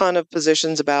a ton of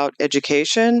positions about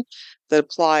education that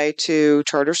apply to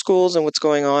charter schools and what's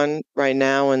going on right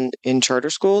now in charter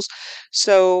schools.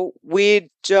 So we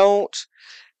don't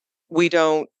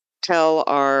tell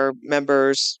our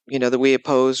members, that we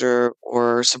oppose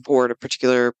or support a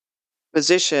particular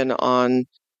position on.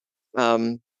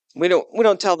 We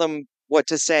don't tell them what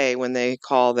to say when they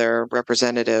call their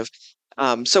representative.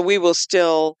 So we will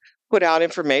still put out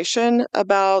information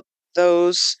about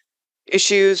those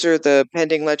issues or the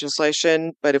pending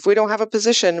legislation. But if we don't have a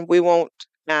position, we won't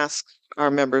ask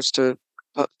our members to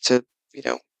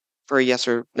for a yes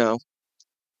or no.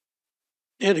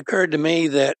 It occurred to me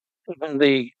that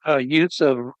the use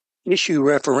of issue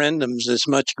referendums is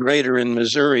much greater in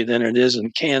Missouri than it is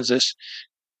in Kansas.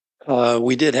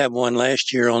 We did have one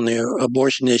last year on the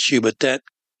abortion issue, but that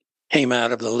came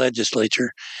out of the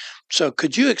legislature. So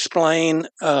could you explain,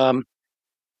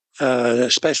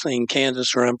 especially in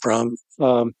Kansas where I'm from,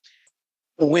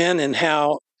 when and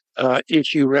how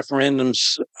issue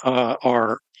referendums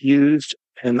are used,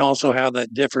 and also how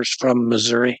that differs from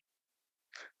Missouri?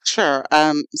 Sure.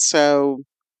 So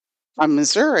on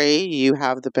Missouri, you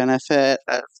have the benefit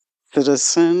of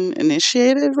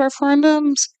citizen-initiated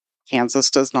referendums. Kansas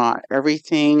does not.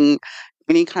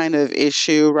 Any kind of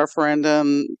issue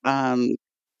referendum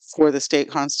for the state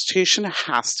constitution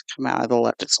has to come out of the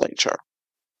legislature.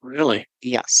 Really?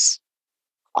 Yes.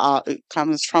 It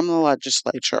comes from the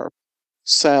legislature.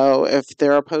 So if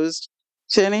they're opposed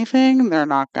to anything,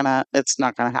 it's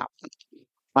not gonna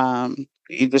happen.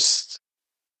 You just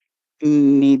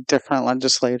need different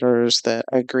legislators that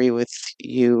agree with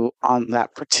you on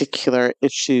that particular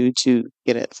issue to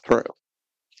get it through.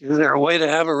 Is there a way to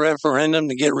have a referendum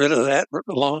to get rid of that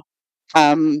law?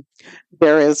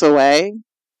 There is a way.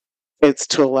 It's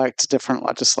to elect a different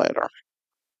legislator.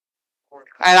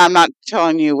 And I'm not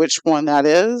telling you which one that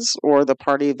is or the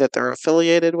party that they're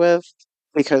affiliated with,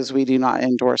 because we do not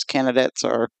endorse candidates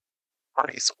or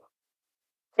parties.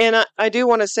 And I do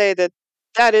want to say that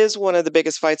that is one of the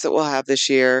biggest fights that we'll have this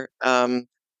year,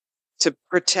 to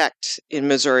protect in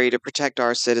Missouri, to protect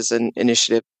our citizen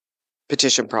initiative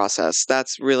petition process.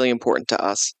 That's really important to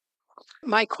us.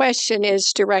 My question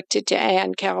is directed to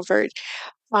Ann Calvert.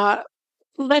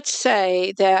 Let's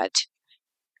say that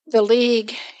the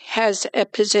league has a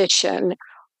position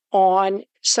on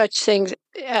such things,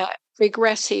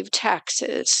 regressive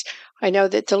taxes. I know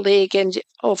that the league and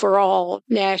overall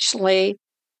nationally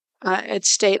at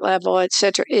state level, et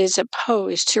cetera, is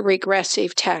opposed to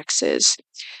regressive taxes.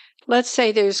 Let's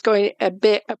say there's going to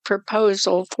be a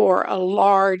proposal for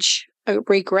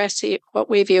what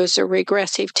we view as a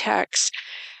regressive tax.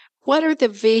 What are the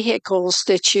vehicles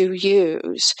that you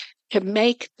use to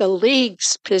make the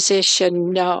league's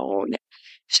position known,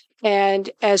 and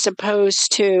as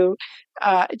opposed to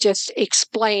just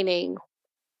explaining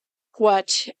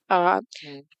what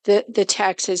the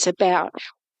tax is about?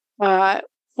 How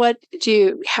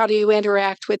do you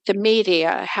interact with the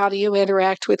media? How do you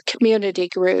interact with community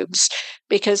groups?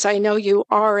 Because I know you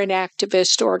are an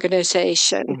activist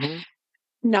organization,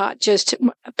 not just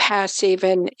passive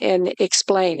in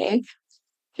explaining.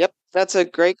 Yep, that's a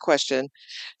great question.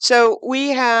 So we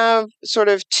have sort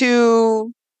of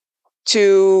two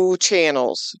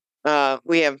channels.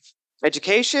 We have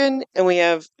education and we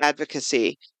have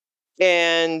advocacy.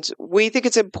 And we think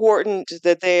it's important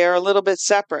that they are a little bit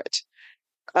separate,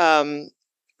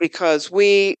 because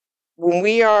when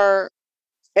we are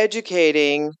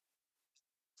educating,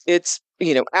 it's,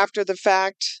 after the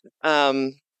fact,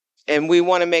 and we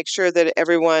want to make sure that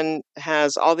everyone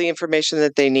has all the information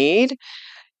that they need.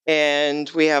 And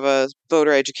we have a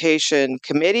voter education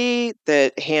committee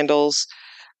that handles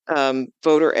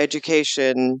voter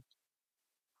education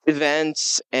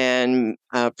events and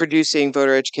producing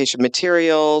voter education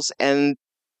materials. And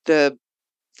the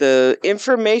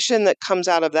information that comes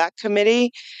out of that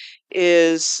committee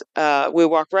is, we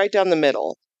walk right down the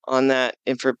middle on that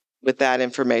with that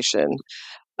information.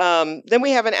 Then we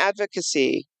have an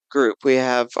advocacy group. We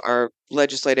have our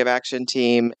legislative action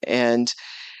team, and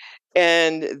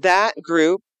that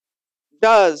group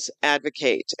does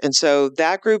advocate. And so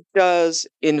that group does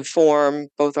inform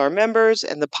both our members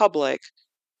and the public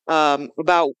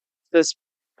about the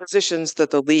positions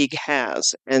that the league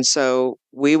has. And so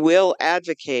we will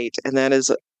advocate, and that is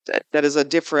a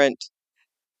different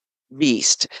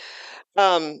beast.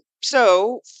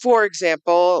 So, for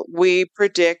example, we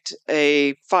predict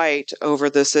a fight over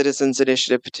the Citizens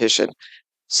Initiative petition.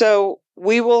 So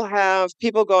we will have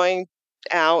people going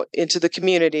out into the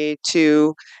community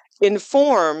to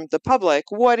inform the public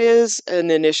what is an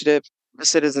initiative, a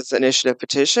Citizens Initiative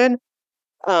petition.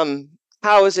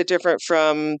 How is it different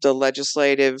from the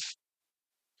legislative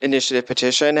initiative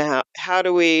petition? How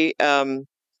do we, how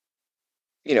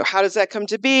does that come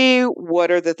to be?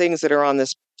 What are the things that are on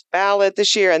this ballot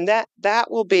this year? And that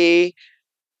will be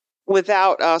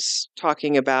without us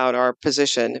talking about our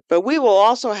position. But we will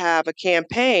also have a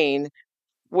campaign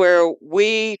where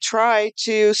we try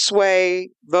to sway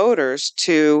voters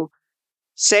to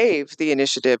save the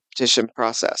initiative petition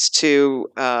process, to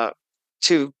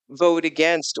vote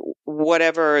against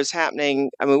whatever is happening.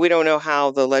 I mean, we don't know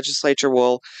how the legislature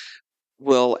will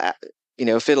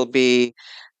if it'll be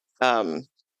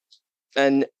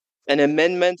an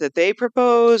amendment that they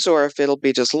propose, or if it'll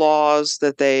be just laws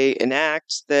that they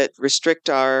enact that restrict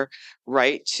our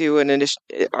right to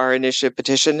our initiative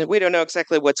petition. We don't know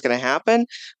exactly what's going to happen,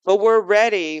 but we're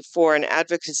ready for an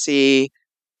advocacy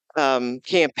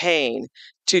campaign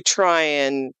to try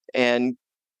and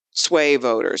sway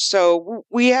voters. So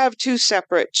we have two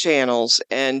separate channels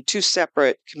and two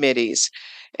separate committees.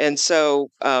 And so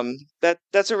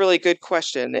that's a really good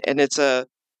question. And it's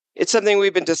something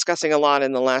we've been discussing a lot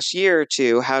in the last year or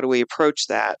two. How do we approach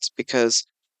that? Because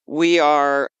we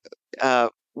are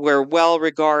we're well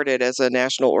regarded as a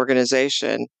national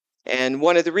organization. And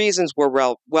one of the reasons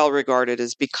we're well regarded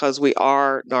is because we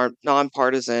are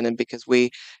nonpartisan and because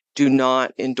we do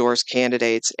not endorse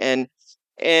candidates. And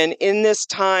in this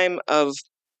time of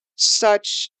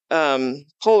such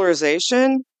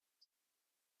polarization,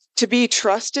 to be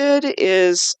trusted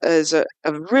is a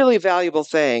really valuable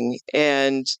thing.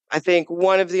 And I think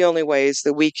one of the only ways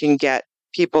that we can get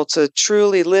people to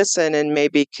truly listen and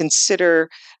maybe consider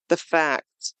the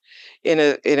facts in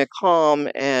a calm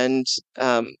and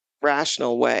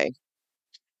rational way.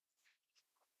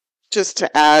 Just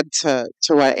to add to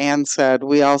what Anne said,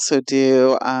 we also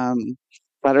do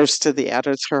letters to the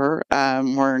editor. We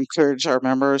encourage our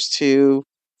members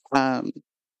um,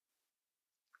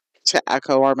 to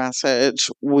echo our message.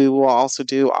 We will also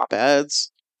do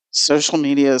op-eds. Social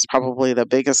media is probably the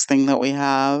biggest thing that we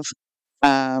have.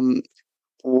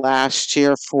 Last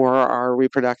year for our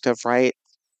reproductive right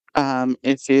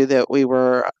issue that we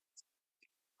were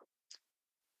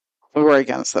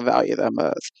against the value of them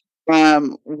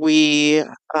both. We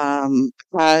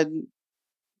had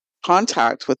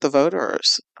contact with the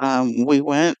voters. We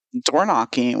went door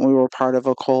knocking. We were part of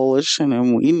a coalition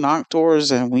and we knocked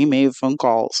doors and we made phone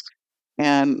calls.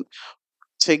 And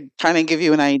to kind of give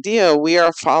you an idea, we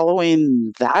are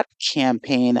following that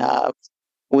campaign up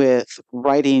with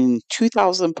writing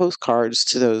 2,000 postcards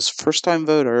to those first time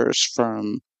voters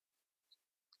from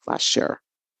last year.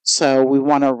 So we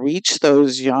want to reach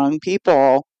those young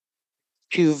people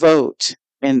to vote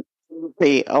in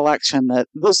the election. That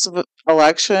this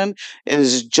election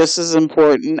is just as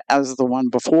important as the one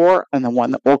before and the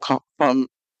one that will come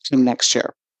next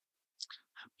year.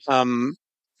 In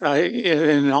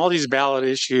all these ballot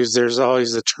issues, there's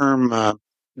always the term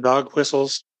dog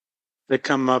whistles that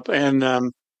come up, and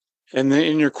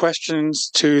in your questions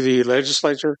to the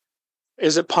legislature,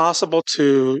 is it possible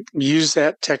to use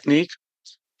that technique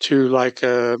to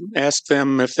ask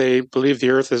them if they believe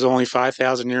the Earth is only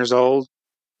 5,000 years old,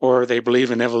 or they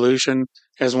believe in evolution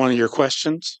as one of your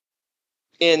questions?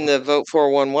 In the vote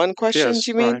 411 questions, Yes,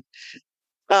 you mean?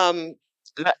 right.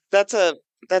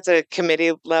 That's a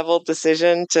committee level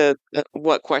decision to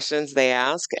what questions they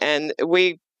ask, and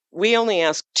we only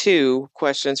ask 2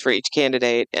 questions for each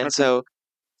candidate, and Okay. so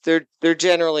they're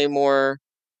generally more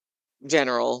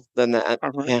general than that.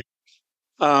 Right. Yeah.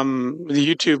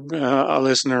 The YouTube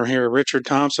listener here, Richard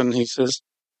Thompson, he says,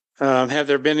 have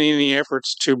there been any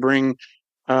efforts to bring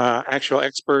actual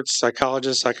experts,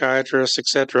 psychologists, psychiatrists,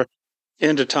 etc.,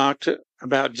 in to talk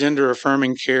about gender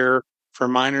affirming care for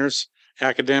minors?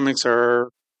 Academics are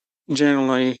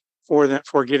generally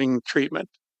for getting treatment.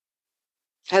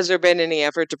 Has there been any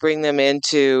effort to bring them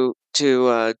into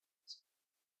the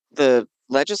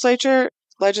legislature,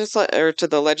 or to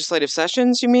the legislative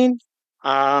sessions? You mean?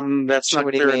 That's Sure not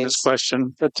what he clear in this means.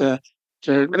 question, but I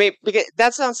mean, because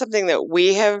that's not something that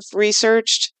we have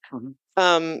researched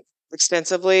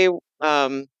extensively.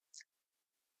 And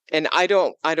I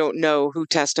don't know who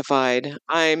testified.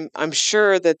 I'm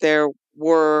sure that there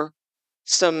were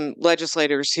some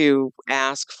legislators who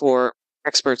asked for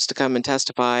experts to come and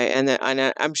testify, and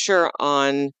I'm sure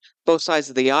on both sides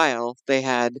of the aisle they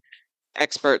had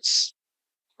experts,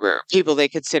 or people they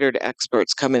considered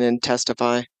experts, come in and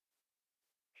testify.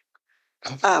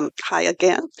 Hi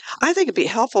again. I think it'd be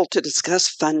helpful to discuss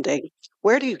funding.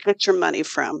 Where do you get your money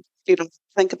from?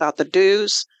 Think about the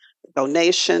dues,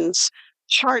 donations,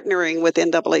 partnering with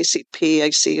NAACP,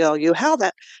 ACLU,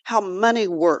 how money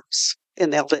works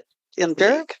in LEAG.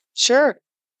 Sure.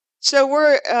 So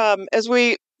we're, as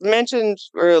we mentioned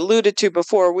or alluded to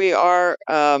before, we are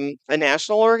a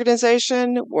national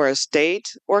organization, we're a state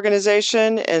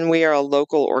organization, and we are a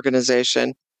local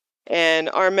organization. And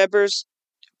our members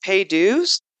pay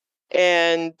dues.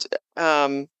 And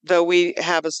though we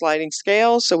have a sliding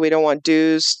scale, so we don't want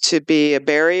dues to be a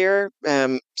barrier.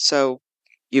 So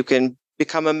you can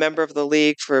become a member of the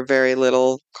league for very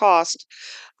little cost.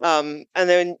 And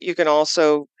then you can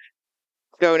also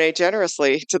donate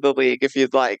generously to the league if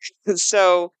you'd like.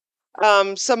 So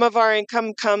some of our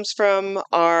income comes from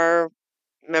our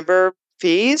member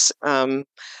fees.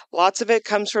 Lots of it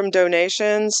comes from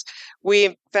donations. We,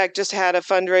 in fact, just had a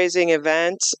fundraising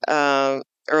event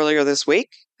earlier this week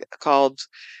called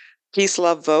Peace,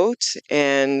 Love, Vote.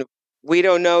 And we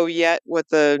don't know yet what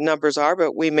the numbers are,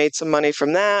 but we made some money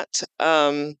from that.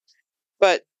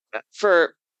 But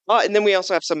and then we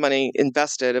also have some money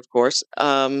invested, of course.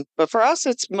 But for us,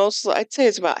 it's mostly, I'd say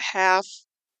it's about half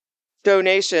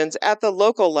donations at the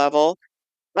local level.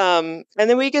 And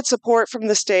then we get support from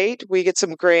the state. We get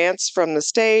some grants from the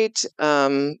state.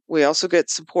 We also get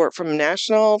support from the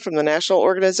national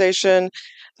organization.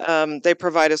 They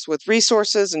provide us with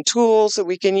resources and tools that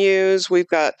we can use. We've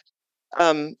got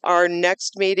our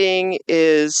next meeting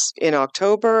is in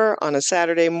October on a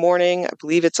Saturday morning. I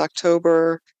believe it's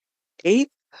October 8th,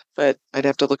 but I'd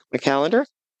have to look at my calendar.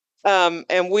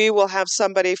 And we will have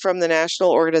somebody from the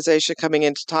national organization coming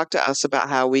in to talk to us about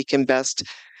how we can best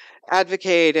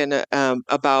advocate and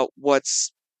about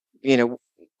what's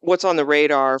on the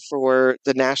radar for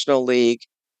the National League.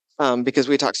 Because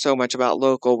we talk so much about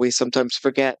local, we sometimes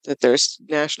forget that there's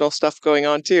national stuff going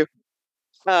on too.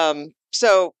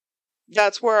 So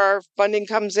that's where our funding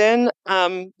comes in.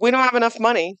 We don't have enough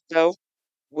money, though.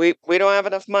 We don't have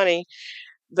enough money.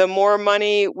 The more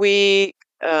money we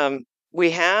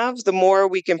have, the more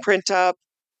we can print up,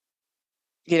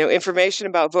 information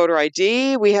about voter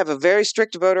ID. We have a very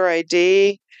strict voter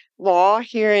ID law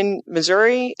here in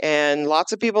Missouri, and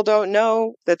lots of people don't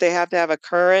know that they have to have a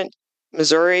current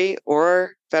Missouri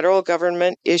or federal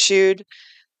government issued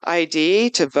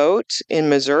ID to vote in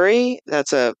Missouri.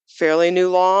 That's a fairly new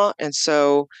law, and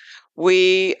so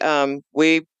we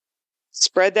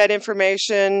spread that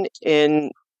information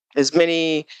in as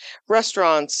many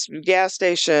restaurants, gas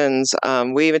stations.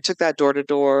 We even took that door to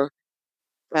door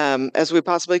as we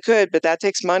possibly could, but that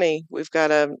takes money. We've got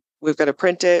to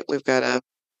print it. We've got to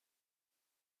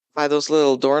buy those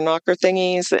little door knocker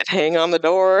thingies that hang on the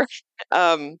door.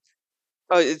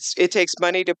 It takes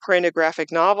money to print a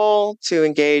graphic novel to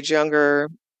engage younger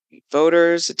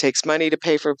voters. It takes money to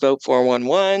pay for Vote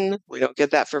 411. We don't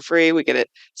get that for free. We get it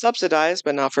subsidized,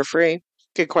 but not for free.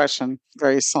 Good question.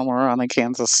 Very similar on the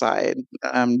Kansas side.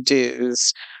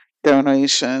 Dues,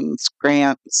 donations,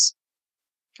 grants.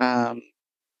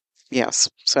 Yes.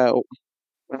 So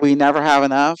we never have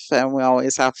enough, and we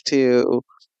always have to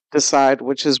decide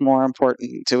which is more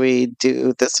important. Do we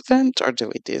do this event or do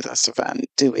we do this event?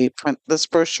 Do we print this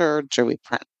brochure? Do we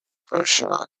print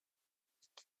brochure?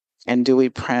 And do we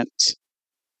print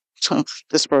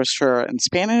this brochure in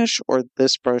Spanish or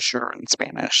this brochure in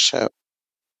Spanish? So,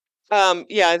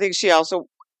 yeah, I think she also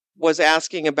was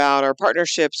asking about our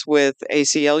partnerships with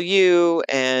ACLU,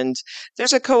 and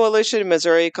there's a coalition in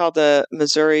Missouri called the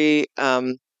Missouri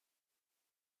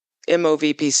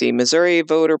MOVPC, Missouri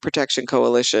Voter Protection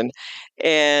Coalition,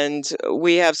 and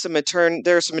we have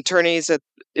there are some attorneys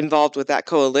involved with that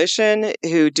coalition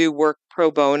who do work pro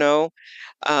bono,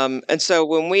 and so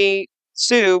when we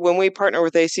partner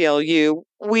with ACLU,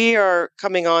 we are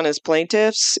coming on as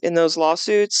plaintiffs in those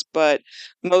lawsuits, but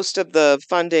most of the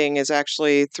funding is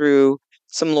actually through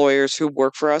some lawyers who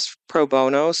work for us pro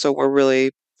bono, so we're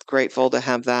really grateful to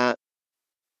have that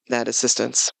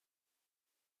assistance.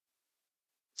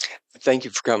 Thank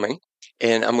you for coming.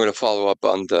 And I'm going to follow up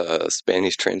on the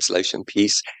Spanish translation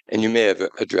piece. And you may have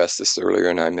addressed this earlier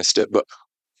and I missed it, but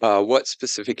what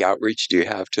specific outreach do you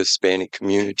have to Hispanic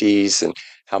communities, and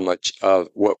what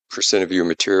 % of your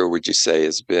material would you say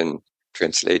has been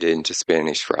translated into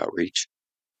Spanish for outreach?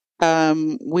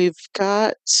 we've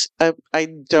got, I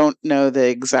don't know the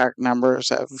exact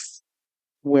numbers of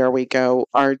where we go.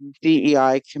 Our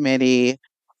DEI committee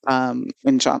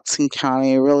in Johnson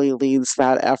County really leads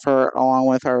that effort, along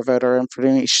with our voter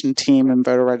information team and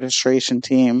voter registration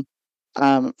team,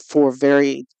 for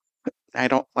very, I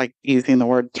don't like using the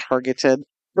word targeted,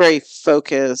 very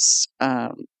focused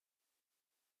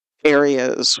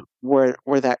areas where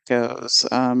that goes.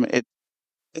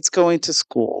 It's going to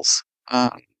schools.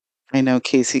 I know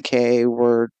KCK,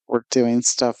 we're doing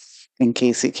stuff in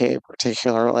KCK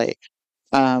particularly.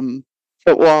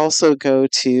 But we'll also go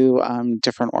to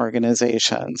different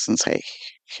organizations and say,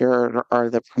 here are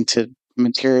the printed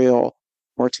material.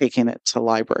 We're taking it to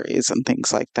libraries and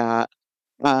things like that.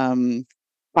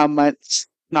 How much?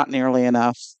 Not nearly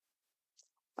enough.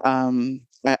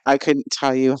 I couldn't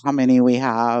tell you how many we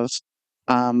have,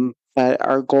 but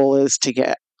our goal is to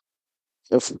get,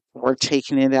 if we're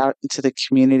taking it out into the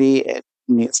community, it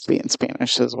needs to be in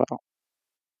Spanish as well.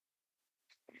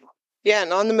 Yeah,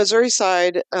 and on the Missouri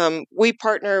side, we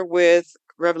partner with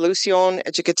Revolución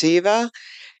Educativa,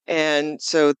 and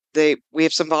so we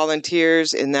have some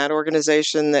volunteers in that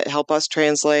organization that help us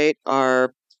translate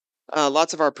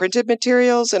lots of our printed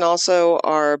materials, and also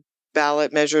our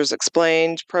Ballot Measures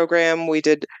Explained program. We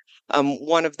did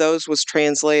one of those was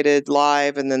translated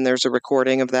live, and then there's a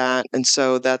recording of that, and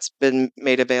so that's been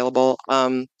made available.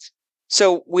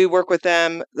 So we work with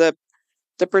them. The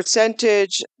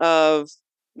percentage of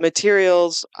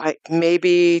materials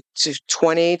maybe to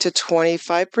 20 to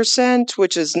 25%,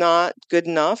 which is not good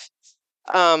enough.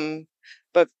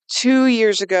 But 2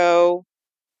 years ago,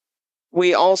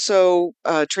 We also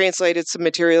translated some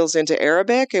materials into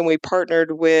Arabic, and we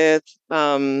partnered with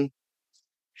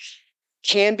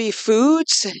Canby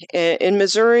Foods in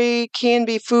Missouri.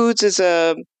 Canby Foods is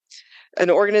an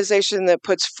organization that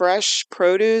puts fresh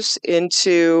produce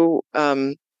into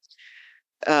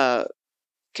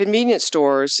convenience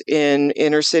stores in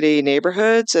inner city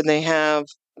neighborhoods, and they have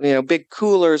big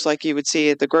coolers like you would see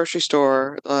at the grocery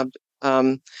store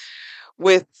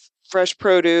with fresh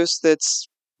produce that's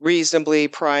reasonably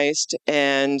priced.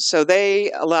 And so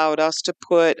they allowed us to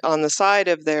put on the side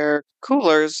of their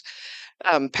coolers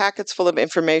packets full of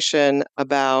information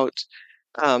about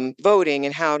voting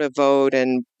and how to vote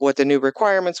and what the new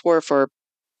requirements were for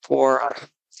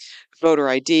voter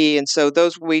ID. And so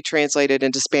those we translated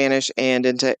into Spanish and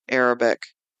into Arabic.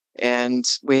 And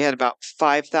we had about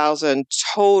 5,000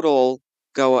 total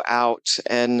go out,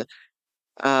 and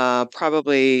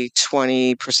probably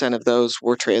 20% of those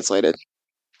were translated.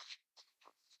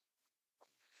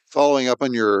 Following up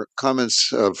on your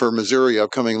comments for Missouri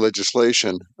upcoming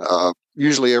legislation,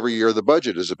 usually every year the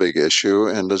budget is a big issue.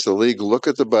 And does the league look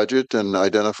at the budget and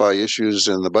identify issues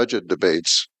in the budget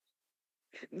debates?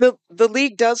 The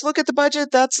league does look at the budget.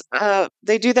 That's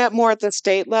they do that more at the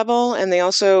state level, and they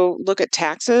also look at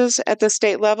taxes at the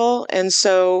state level. And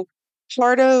so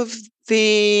part of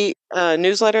the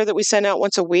newsletter that we send out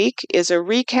once a week is a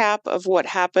recap of what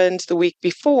happened the week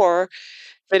before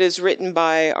that is written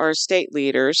by our state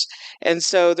leaders. And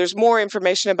so there's more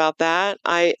information about that.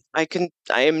 I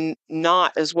am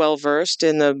not as well versed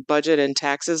in the budget and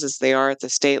taxes as they are at the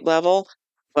state level,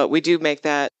 but we do make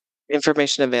that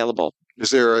information available. Is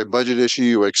there a budget issue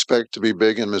you expect to be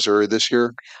big in Missouri this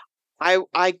year? I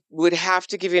would have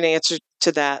to give you an answer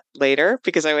to that later,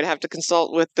 because I would have to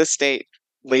consult with the state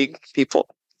league people.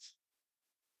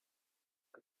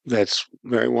 That's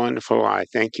very wonderful. I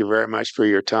thank you very much for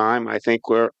your time. I think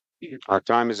our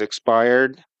time has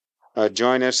expired.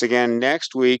 Join us again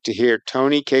next week to hear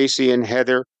Tony Casey and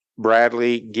Heather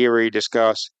Bradley Geary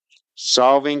discuss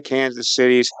solving Kansas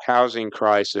City's housing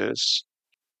crisis.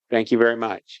 Thank you very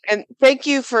much. And thank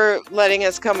you for letting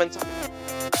us come and talk.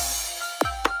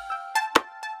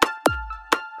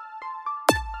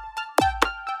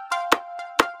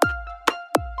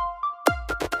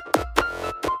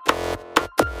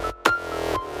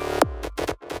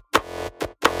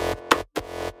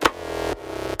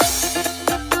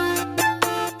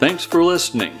 Thanks for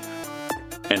listening.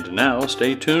 And now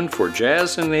stay tuned for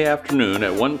Jazz in the Afternoon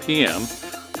at 1 p.m.,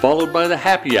 followed by the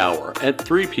Happy Hour at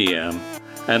 3 p.m.,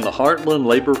 and the Heartland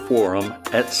Labor Forum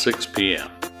at 6 p.m.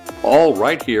 All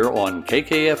right here on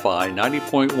KKFI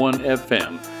 90.1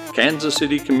 FM, Kansas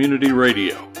City Community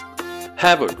Radio.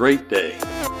 Have a great day.